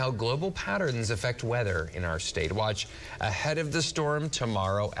explain how global patterns affect weather in our state. Watch Ahead of the Storm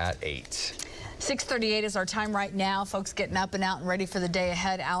tomorrow at 8. 6:38 is our time right now. Folks getting up and out and ready for the day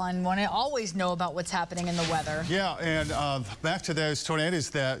ahead. Alan, want to always know about what's happening in the weather. Yeah, and back to those tornadoes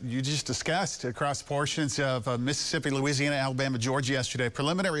that you just discussed across portions of Mississippi, Louisiana, Alabama, Georgia yesterday.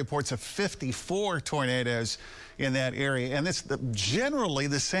 Preliminary reports of 54 tornadoes in that area, and it's generally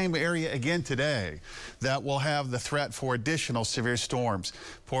the same area again today that will have the threat for additional severe storms.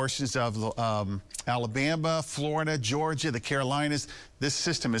 Portions of Alabama, Florida, Georgia, the Carolinas. This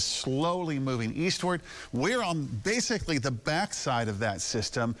system is slowly moving eastward. We're on basically the backside of that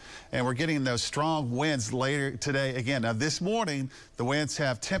system, and we're getting those strong winds later today again. Now, this morning, the winds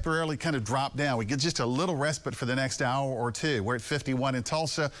have temporarily kind of dropped down. We get just a little respite for the next hour or two. We're at 51 in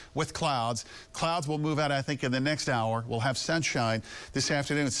Tulsa with clouds. Clouds will move out, I think, in the next hour. We'll have sunshine. This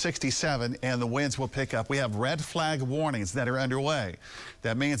afternoon, it's 67, and the winds will pick up. We have red flag warnings that are underway.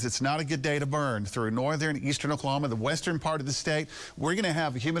 That means it's not a good day to burn through northern, eastern Oklahoma, the western part of the state. We're going to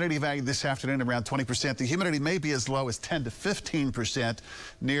have a humidity value this afternoon around 20%. The humidity may be as low as 10 to 15%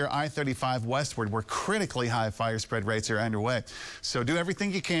 near I-35 westward, where critically high fire spread rates are underway. So do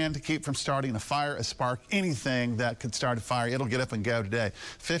everything you can to keep from starting a fire, a spark, anything that could start a fire. It'll get up and go today.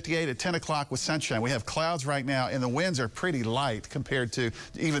 58 at 10 o'clock with sunshine. We have clouds right now, and the winds are pretty light compared to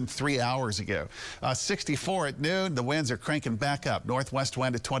even 3 hours ago. 64 at noon. The winds are cranking back up. Northwest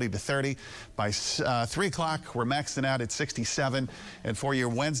wind at 20 to 30. By 3 o'clock, we're maxing out at 67. And for your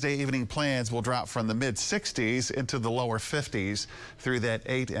Wednesday evening plans, winds will drop from the mid-60s into the lower 50s through that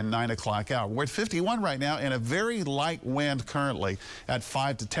 8 and 9 o'clock hour. We're at 51 right now and a very light wind currently at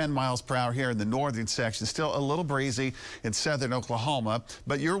 5 to 10 miles per hour here in the northern section. Still a little breezy in southern Oklahoma,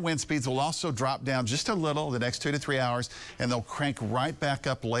 but your wind speeds will also drop down just a little the next 2 to 3 hours, and they'll crank right back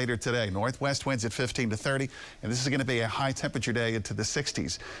up later today. Northwest winds at 15 to 30, and this is going to be a high temperature day into the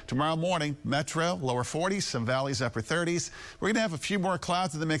 60s. Tomorrow morning, metro, lower 40s, some valleys, upper 30s. We're going to have a few more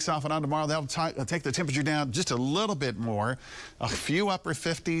clouds in the mix off and on tomorrow. That'll take the temperature down just a little bit more. A few upper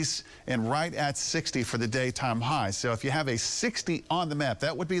 50s and right at 60 for the daytime high. So if you have a 60 on the map,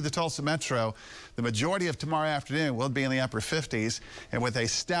 that would be the Tulsa metro. The majority of tomorrow afternoon will be in the upper 50s, and with a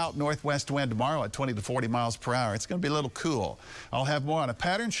stout northwest wind tomorrow at 20 to 40 miles per hour, it's going to be a little cool. I'll have more on a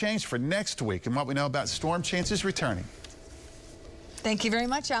pattern change for next week and what we know about storm chances returning. Thank you very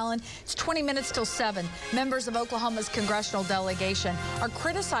much, Alan. It's 20 minutes till 7. Members of Oklahoma's congressional delegation are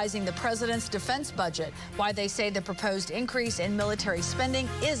criticizing the president's defense budget, why they say the proposed increase in military spending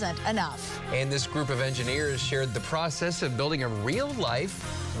isn't enough. And this group of engineers shared the process of building a real-life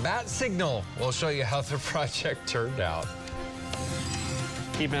bat signal. We'll show you how the project turned out.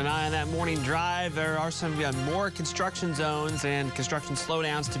 Keeping an eye on that morning drive. There are some more construction zones and construction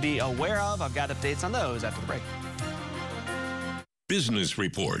slowdowns to be aware of. I've got updates on those after the break. Business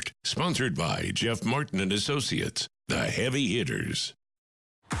Report, sponsored by Jeff Martin and Associates, the heavy hitters.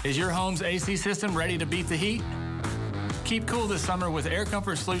 Is your home's AC system ready to beat the heat? Keep cool this summer with Air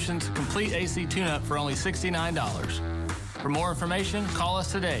Comfort Solutions Complete AC Tune-Up for only $69. For more information, call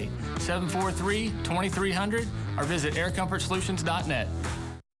us today, 743-2300, or visit aircomfortsolutions.net.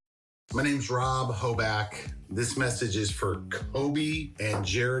 My name's Rob Hoback. This message is for Kobe and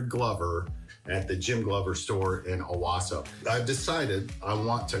Jared Glover at the Jim Glover store in Owasso. I've decided I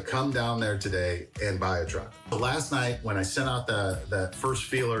want to come down there today and buy a truck. Last night when I sent out that first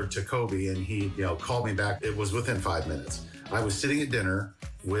feeler to Kobe and he called me back, it was within 5 minutes. I was sitting at dinner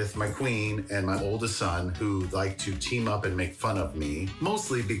with my queen and my oldest son, who like to team up and make fun of me,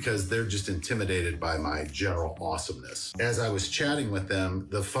 mostly because they're just intimidated by my general awesomeness. As I was chatting with them,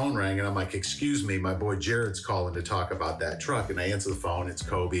 the phone rang and I'm like, excuse me, my boy Jared's calling to talk about that truck. And I answer the phone, it's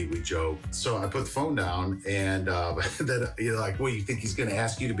Kobe, we joke. So I put the phone down and then you're like, well, you think he's gonna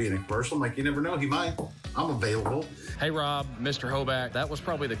ask you to be in a commercial? I'm like, you never know, he might. I'm available. Hey Rob, Mr. Hoback, that was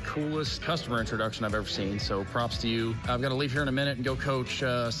probably the coolest customer introduction I've ever seen, so props to you. I've got to leave here in a minute and go coach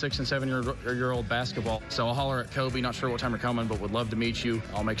 6 and 7-year-old basketball. So I'll holler at Kobe, not sure what time you're coming, but would love to meet you.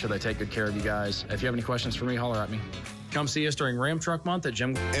 I'll make sure they take good care of you guys. If you have any questions for me, holler at me. Come see us during Ram Truck Month at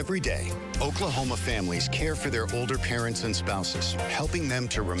Jim. Every day, Oklahoma families care for their older parents and spouses, helping them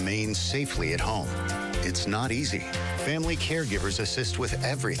to remain safely at home. It's not easy. Family caregivers assist with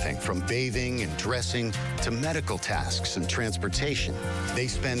everything from bathing and dressing to medical tasks and transportation. They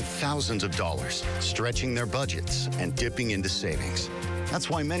spend thousands of dollars stretching their budgets and dipping into savings. That's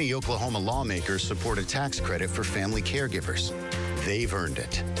why many Oklahoma lawmakers support a tax credit for family caregivers. They've earned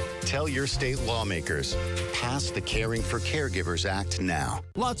it. Tell your state lawmakers, pass the Caring for Caregivers Act now.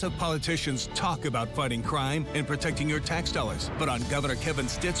 Lots of politicians talk about fighting crime and protecting your tax dollars. But on Governor Kevin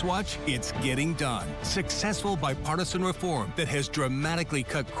Stitt's watch, it's getting done. Successful bipartisan reform that has dramatically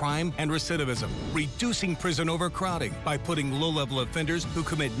cut crime and recidivism, reducing prison overcrowding by putting low-level offenders who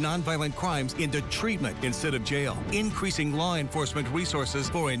commit nonviolent crimes into treatment instead of jail, increasing law enforcement resources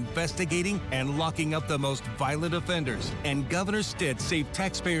for investigating and locking up the most violent offenders. And Governor Stitt saved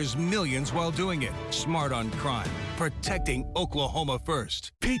taxpayers millions while doing it. Smart on crime. Protecting Oklahoma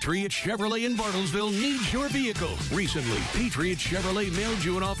first. Patriot Chevrolet in Bartlesville needs your vehicle. Recently, Patriot Chevrolet mailed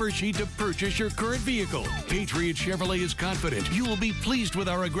you an offer sheet to purchase your current vehicle. Patriot Chevrolet is confident you will be pleased with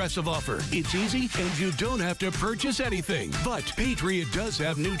our aggressive offer. It's easy and you don't have to purchase anything. But Patriot does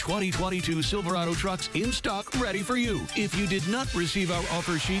have new 2022 Silverado trucks in stock ready for you. If you did not receive our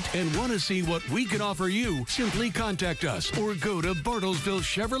offer sheet and want to see what we can offer you, simply contact us or go to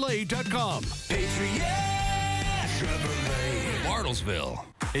BartlesvilleChevrolet.com. Patriot Chevrolet, Bartlesville.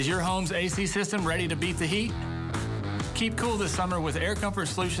 Is your home's AC system ready to beat the heat? Keep cool this summer with Air Comfort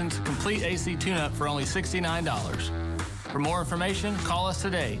Solutions Complete AC Tune-Up for only $69. For more information, call us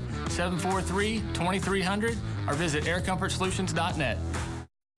today, 743-2300, or visit aircomfortsolutions.net.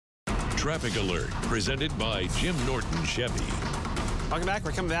 Traffic Alert, presented by Jim Norton Chevy. Welcome back.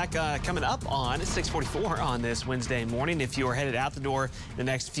 We're coming up on 6:44 on this Wednesday morning. If you are headed out the door in the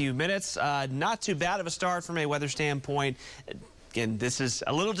next few minutes, not too bad of a start from a weather standpoint. Again, this is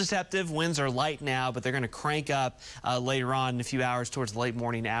a little deceptive. Winds are light now, but they're going to crank up later on in a few hours towards the late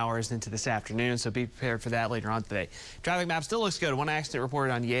morning hours into this afternoon. So be prepared for that later on today. Traffic map still looks good. One accident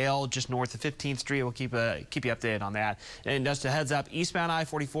reported on Yale, just north of 15th Street. We'll keep you updated on that. And just a heads up, eastbound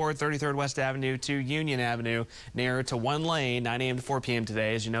I-44, 33rd West Avenue to Union Avenue, narrow to 1 lane, 9 a.m. to 4 p.m.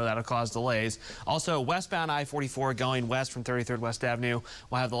 today. As you know, that'll cause delays. Also, westbound I-44 going west from 33rd West Avenue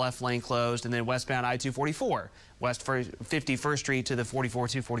will have the left lane closed, and then westbound I-244 west 51st Street to the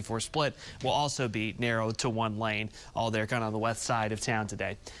 44-244 split will also be narrowed to 1 lane, all there kind of on the west side of town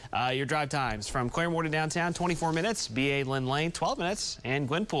today. Your drive times from Claremore to downtown, 24 minutes, B.A. Lynn Lane, 12 minutes, and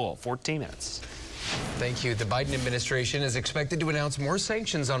Gwenpool, 14 minutes. Thank you. The Biden administration is expected to announce more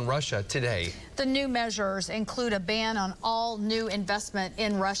sanctions on Russia today. The new measures include a ban on all new investment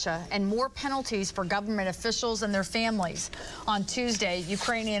in Russia and more penalties for government officials and their families. On Tuesday,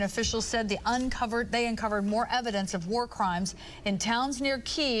 Ukrainian officials said they uncovered more evidence of war crimes in towns near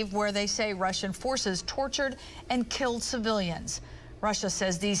Kyiv, where they say Russian forces tortured and killed civilians. Russia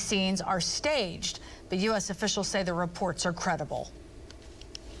says these scenes are staged, but U.S. officials say the reports are credible.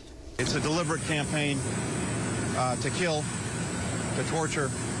 It's a deliberate campaign to kill, to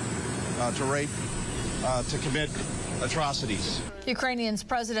torture, to rape, to commit atrocities. Ukrainian's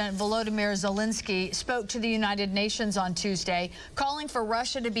President Volodymyr Zelensky spoke to the United Nations on Tuesday, calling for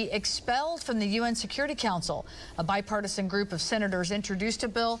Russia to be expelled from the UN Security Council. A bipartisan group of senators introduced a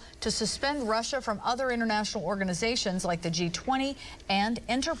bill to suspend Russia from other international organizations like the G20 and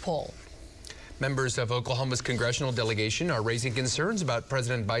Interpol. Members of Oklahoma's congressional delegation are raising concerns about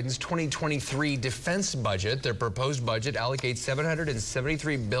President Biden's 2023 defense budget. Their proposed budget allocates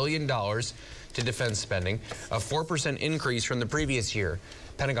 $773 billion to defense spending, a 4% increase from the previous year.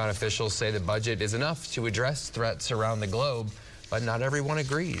 Pentagon officials say the budget is enough to address threats around the globe, but not everyone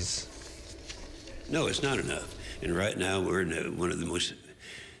agrees. No, it's not enough. And right now we're in one of the most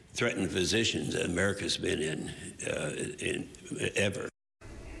threatened positions that America's been in ever.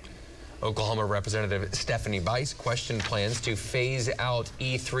 Oklahoma Representative Stephanie Bice questioned plans to phase out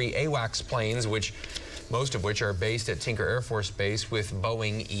E-3 AWACS planes, most of which are based at Tinker Air Force Base with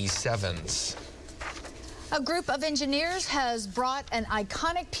Boeing E-7s. A group of engineers has brought an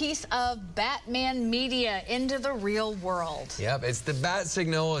iconic piece of Batman media into the real world. Yep, it's the bat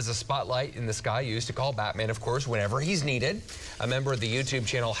signal as a spotlight in the sky used to call Batman, of course, whenever he's needed. A member of the YouTube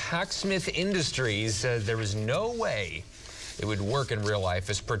channel Hacksmith Industries says there was no way it would work in real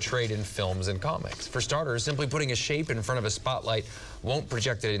life as portrayed in films and comics. For starters, simply putting a shape in front of a spotlight won't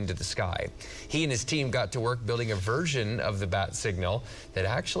project it into the sky. He and his team got to work building a version of the bat signal that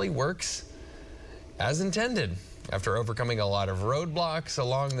actually works as intended. After overcoming a lot of roadblocks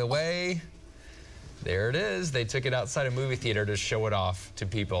along the way, there it is. They took it outside a movie theater to show it off to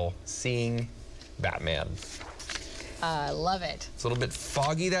people seeing Batman. I love it. It's a little bit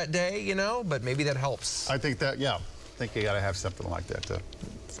foggy that day, you know, but maybe that helps. I think that, yeah. I think you got to have something like that to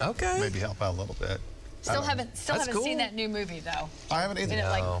maybe help out a little bit. Still haven't seen that new movie though. I haven't either. Isn't it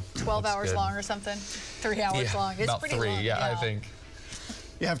like 12 hours long or something? 3 hours long. It's about pretty 3, long. yeah, I think.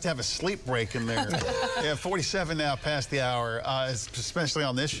 You have to have a sleep break in there. Yeah, 47 now past the hour, especially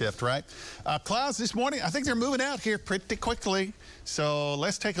on this shift, right? Clouds this morning, I think they're moving out here pretty quickly. So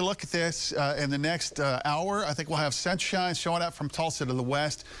let's take a look at this in the next hour. I think we'll have sunshine showing up from Tulsa to the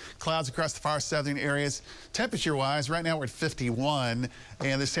west. Clouds across the far southern areas. Temperature-wise, right now we're at 51,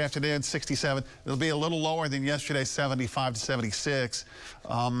 and this afternoon, 67. It'll be a little lower than yesterday, 75 to 76.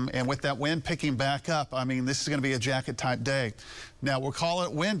 And with that wind picking back up, I mean, this is going to be a jacket-type day. Now, we'll call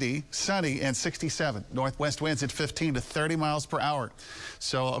it windy, sunny, and 67. Northwest winds at 15 to 30 miles per hour.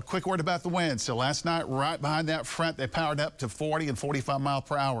 So a quick word about the wind. So last night, right behind that front, they powered up to 40 and 45 mile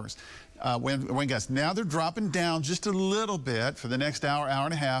per hour. Wind gusts. Now they're dropping down just a little bit for the next hour, hour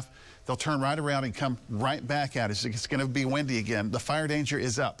and a half. They'll turn right around and come right back at us. It's going to be windy again. The fire danger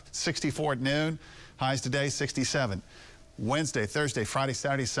is up. 64 at noon. Highs today, 67. Wednesday, Thursday, Friday,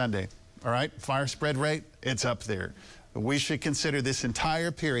 Saturday, Sunday. All right, fire spread rate, it's up there. We should consider this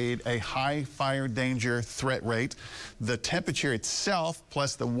entire period a high fire danger threat rate. The temperature itself,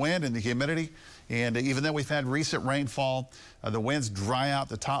 plus the wind and the humidity, and even though we've had recent rainfall, the winds dry out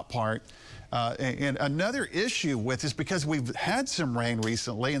the top part. And another issue with this, because we've had some rain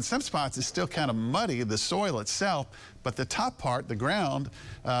recently, in some spots it's still kind of muddy, the soil itself, but the top part, the ground,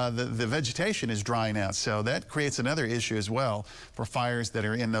 the vegetation is drying out. So that creates another issue as well for fires that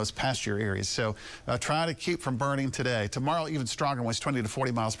are in those pasture areas. So try to keep from burning today. Tomorrow, even stronger winds, 20 to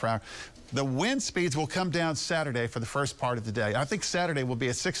 40 miles per hour. The wind speeds will come down Saturday for the first part of the day. I think Saturday will be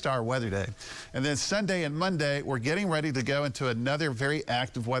a 6-star weather day. And then Sunday and Monday, we're getting ready to go into another very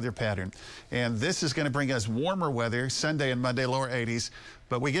active weather pattern. And this is going to bring us warmer weather Sunday and Monday, lower 80s.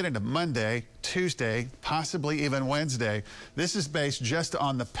 But we get into Monday, Tuesday, possibly even Wednesday. This is based just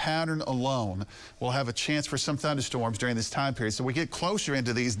on the pattern alone. We'll have a chance for some thunderstorms during this time period. So we get closer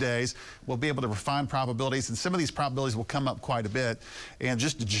into these days, we'll be able to refine probabilities, and some of these probabilities will come up quite a bit. And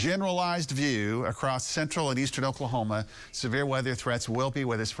just a generalized view across central and eastern Oklahoma, severe weather threats will be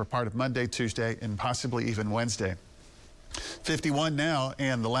with us for part of Monday, Tuesday, and possibly even Wednesday. 51 now,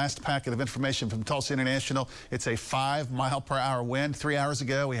 and the last packet of information from Tulsa International, it's a 5-mile-per-hour wind. 3 hours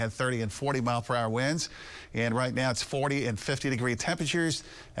ago, we had 30 and 40-mile-per-hour winds, and right now it's 40 and 50-degree temperatures.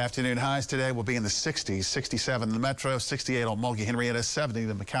 Afternoon highs today will be in the 60s, 67 in the metro, 68 on Mulgee, Henrietta, 70 in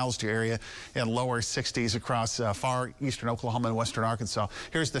the McAllister area, and lower 60s across far eastern Oklahoma and western Arkansas.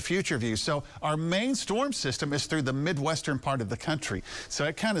 Here's the future view. So our main storm system is through the midwestern part of the country. So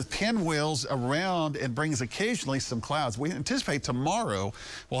it kind of pinwheels around and brings occasionally some clouds. We anticipate tomorrow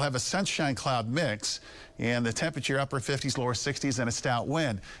we'll have a sunshine cloud mix, and the temperature upper 50s, lower 60s, and a stout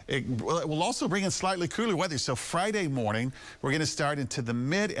wind. It will also bring in slightly cooler weather. So Friday morning, we're going to start into the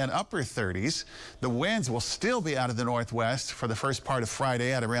mid and upper 30s. The winds will still be out of the northwest for the first part of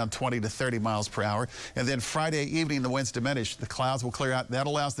Friday at around 20 to 30 miles per hour. And then Friday evening, the winds diminish. The clouds will clear out. That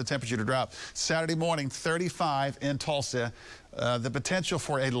allows the temperature to drop. Saturday morning, 35 in Tulsa. The potential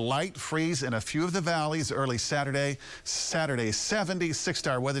for a light freeze in a few of the valleys early Saturday. Saturday, 70,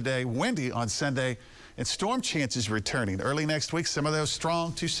 6-star weather day, windy on Sunday, and storm chances returning early next week. Some of those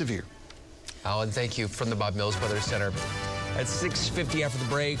strong to severe. Alan, thank you from the Bob Mills Weather Center. At 6:50 after the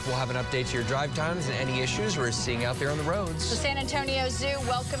break, we'll have an update to your drive times and any issues we're seeing out there on the roads. The San Antonio Zoo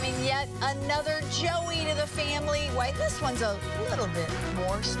welcoming yet another Joey to the family. Why, this one's a little bit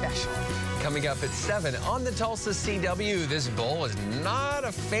more special. Coming up at 7 on the Tulsa CW, this bull is not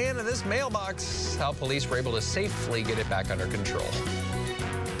a fan of this mailbox. How police were able to safely get it back under control.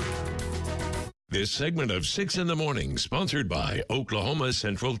 This segment of 6 in the Morning, sponsored by Oklahoma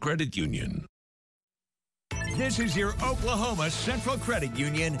Central Credit Union. This is your Oklahoma Central Credit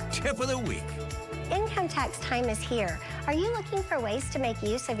Union tip of the week. Income tax time is here. Are you looking for ways to make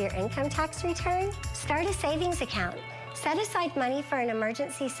use of your income tax return? Start a savings account. Set aside money for an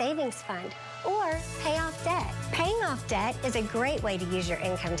emergency savings fund, or pay off debt. Paying off debt is a great way to use your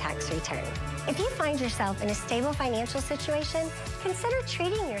income tax return. If you find yourself in a stable financial situation, consider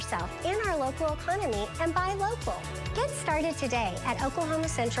treating yourself in our local economy and buy local. Get started today at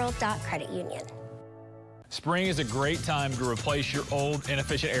oklahomacentral.creditunion. Spring is a great time to replace your old,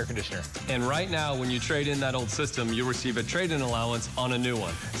 inefficient air conditioner. And right now, when you trade in that old system, you'll receive a trade-in allowance on a new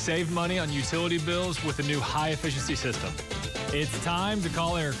one. Save money on utility bills with a new high-efficiency system. It's time to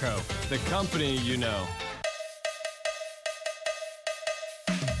call Airco, the company you know.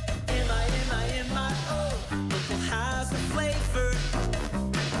 Local has a flavor.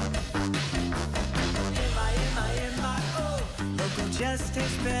 Local just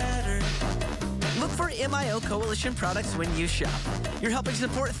tastes better. Look for MIO Coalition products when you shop. You're helping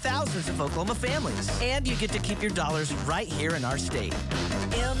support thousands of Oklahoma families, and you get to keep your dollars right here in our state.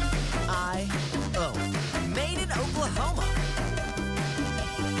 MIO, made in Oklahoma.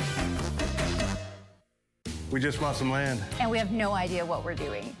 We just bought some land. And we have no idea what we're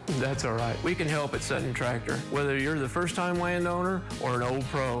doing. That's all right. We can help at Sutton Tractor. Whether you're the first-time landowner or an old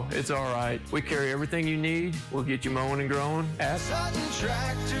pro, it's all right. We carry everything you need. We'll get you mowing and growing. Ask Sutton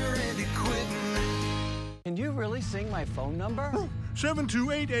Tractor and Equipment. Can you really sing my phone number?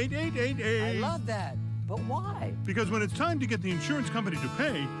 7288888. I love that. But why? Because when it's time to get the insurance company to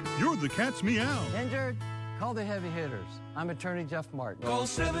pay, you're the cat's meow. Injured? Call the heavy hitters. I'm attorney Jeff Martin. Call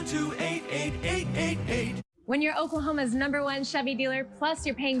 7288888. When you're Oklahoma's #1 Chevy dealer, plus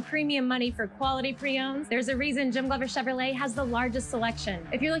you're paying premium money for quality pre-owns, there's a reason Jim Glover Chevrolet has the largest selection.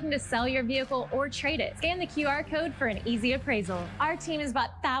 If you're looking to sell your vehicle or trade it, scan the QR code for an easy appraisal. Our team has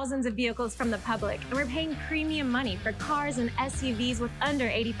bought thousands of vehicles from the public, and we're paying premium money for cars and SUVs with under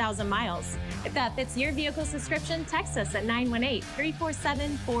 80,000 miles. If that fits your vehicle's description, text us at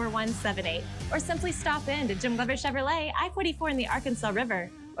 918-347-4178, or simply stop in to Jim Glover Chevrolet, I-44 in the Arkansas River,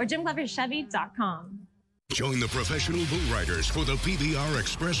 or JimGloverChevy.com. Join the professional bull riders for the PBR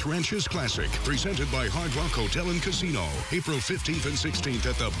Express Ranches Classic, presented by Hard Rock Hotel and Casino, April 15th and 16th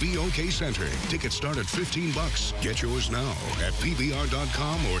at the BOK Center. Tickets start at $15. Get yours now at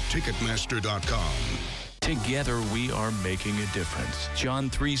PBR.com or Ticketmaster.com. Together, we are making a difference.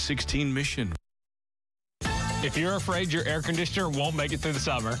 John 3:16 mission. If you're afraid your air conditioner won't make it through the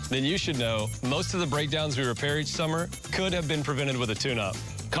summer, Then you should know most of the breakdowns we repair each summer could have been prevented with a tune-up.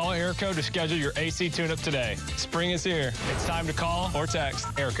 call Airco to schedule your AC tune-up today. Spring is here. It's time to call or text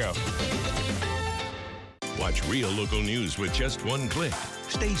Airco. Watch real local news with just one click.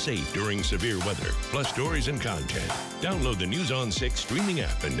 Stay safe during severe weather, plus stories and content. Download the News on 6 streaming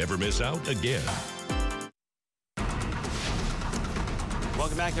app and never miss out again.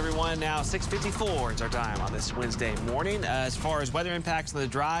 Welcome back, everyone. Now 6:54 is our time on this Wednesday morning. As far as weather impacts on the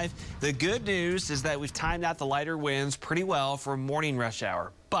drive, the good news is that we've timed out the lighter winds pretty well for morning rush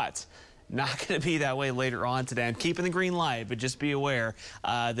hour, but not going to be that way later on today. I'm keeping the green light, but just be aware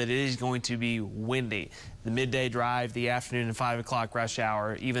that it is going to be windy. The midday drive, the afternoon and 5 o'clock rush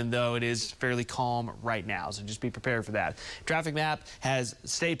hour, even though it is fairly calm right now. So just be prepared for that. Traffic map has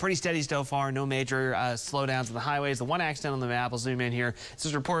stayed pretty steady so far. No major slowdowns on the highways. The one accident on the map, I'll zoom in here. This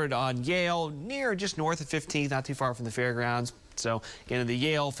is reported on Yale, near just north of 15th, not too far from the fairgrounds. So, again, the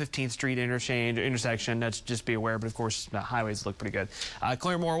Yale 15th Street intersection, that's just be aware. But, of course, the highways look pretty good.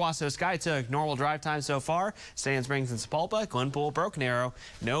 Claremore, Wasso, Skiatook, normal drive time so far. Sand Springs and Sapulpa, Glenpool, Broken Arrow.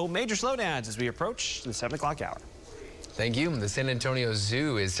 No major slowdowns as we approach the 7 o'clock hour. Thank you. The San Antonio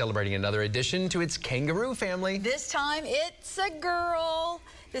Zoo is celebrating another addition to its kangaroo family. This time, it's a girl.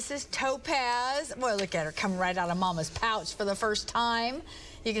 This is Topaz. Well, look at her coming right out of Mama's pouch for the first time.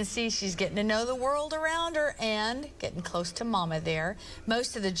 You can see she's getting to know the world around her and getting close to Mama there.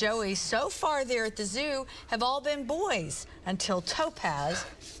 Most of the Joeys so far there at the zoo have all been boys until Topaz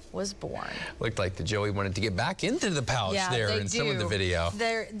was born. Looked like the Joey wanted to get back into the pouch some of the video.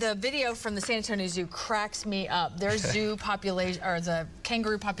 The video from the San Antonio Zoo cracks me up. Their zoo population, or the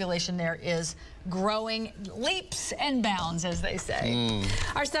kangaroo population there, is growing leaps and bounds, as they say.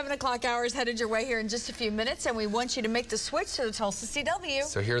 Our 7 o'clock hour is headed your way here in just a few minutes, and we want you to make the switch to the Tulsa CW.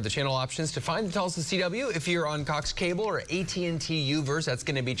 So here are the channel options to find the Tulsa CW. If you're on Cox Cable or AT&T Uverse, that's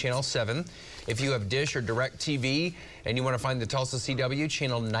going to be channel 7. If you have Dish or DirecTV and you want to find the Tulsa CW,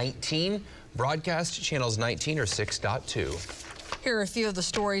 channel 19. Broadcast channels 19 or 6.2. Here are a few of the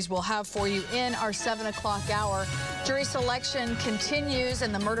stories we'll have for you in our 7 o'clock hour. Jury selection continues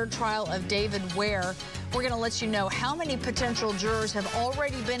in the murder trial of David Ware. We're going to let you know how many potential jurors have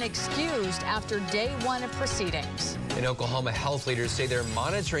already been excused after day 1 of proceedings. In Oklahoma, health leaders say they're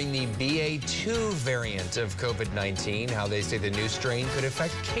monitoring the BA2 variant of COVID-19, how they say the new strain could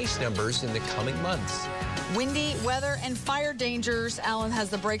affect case numbers in the coming months. Windy weather and fire dangers. Alan has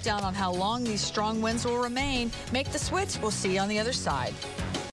the breakdown on how long these strong winds will remain. Make the switch. We'll see you on the other side.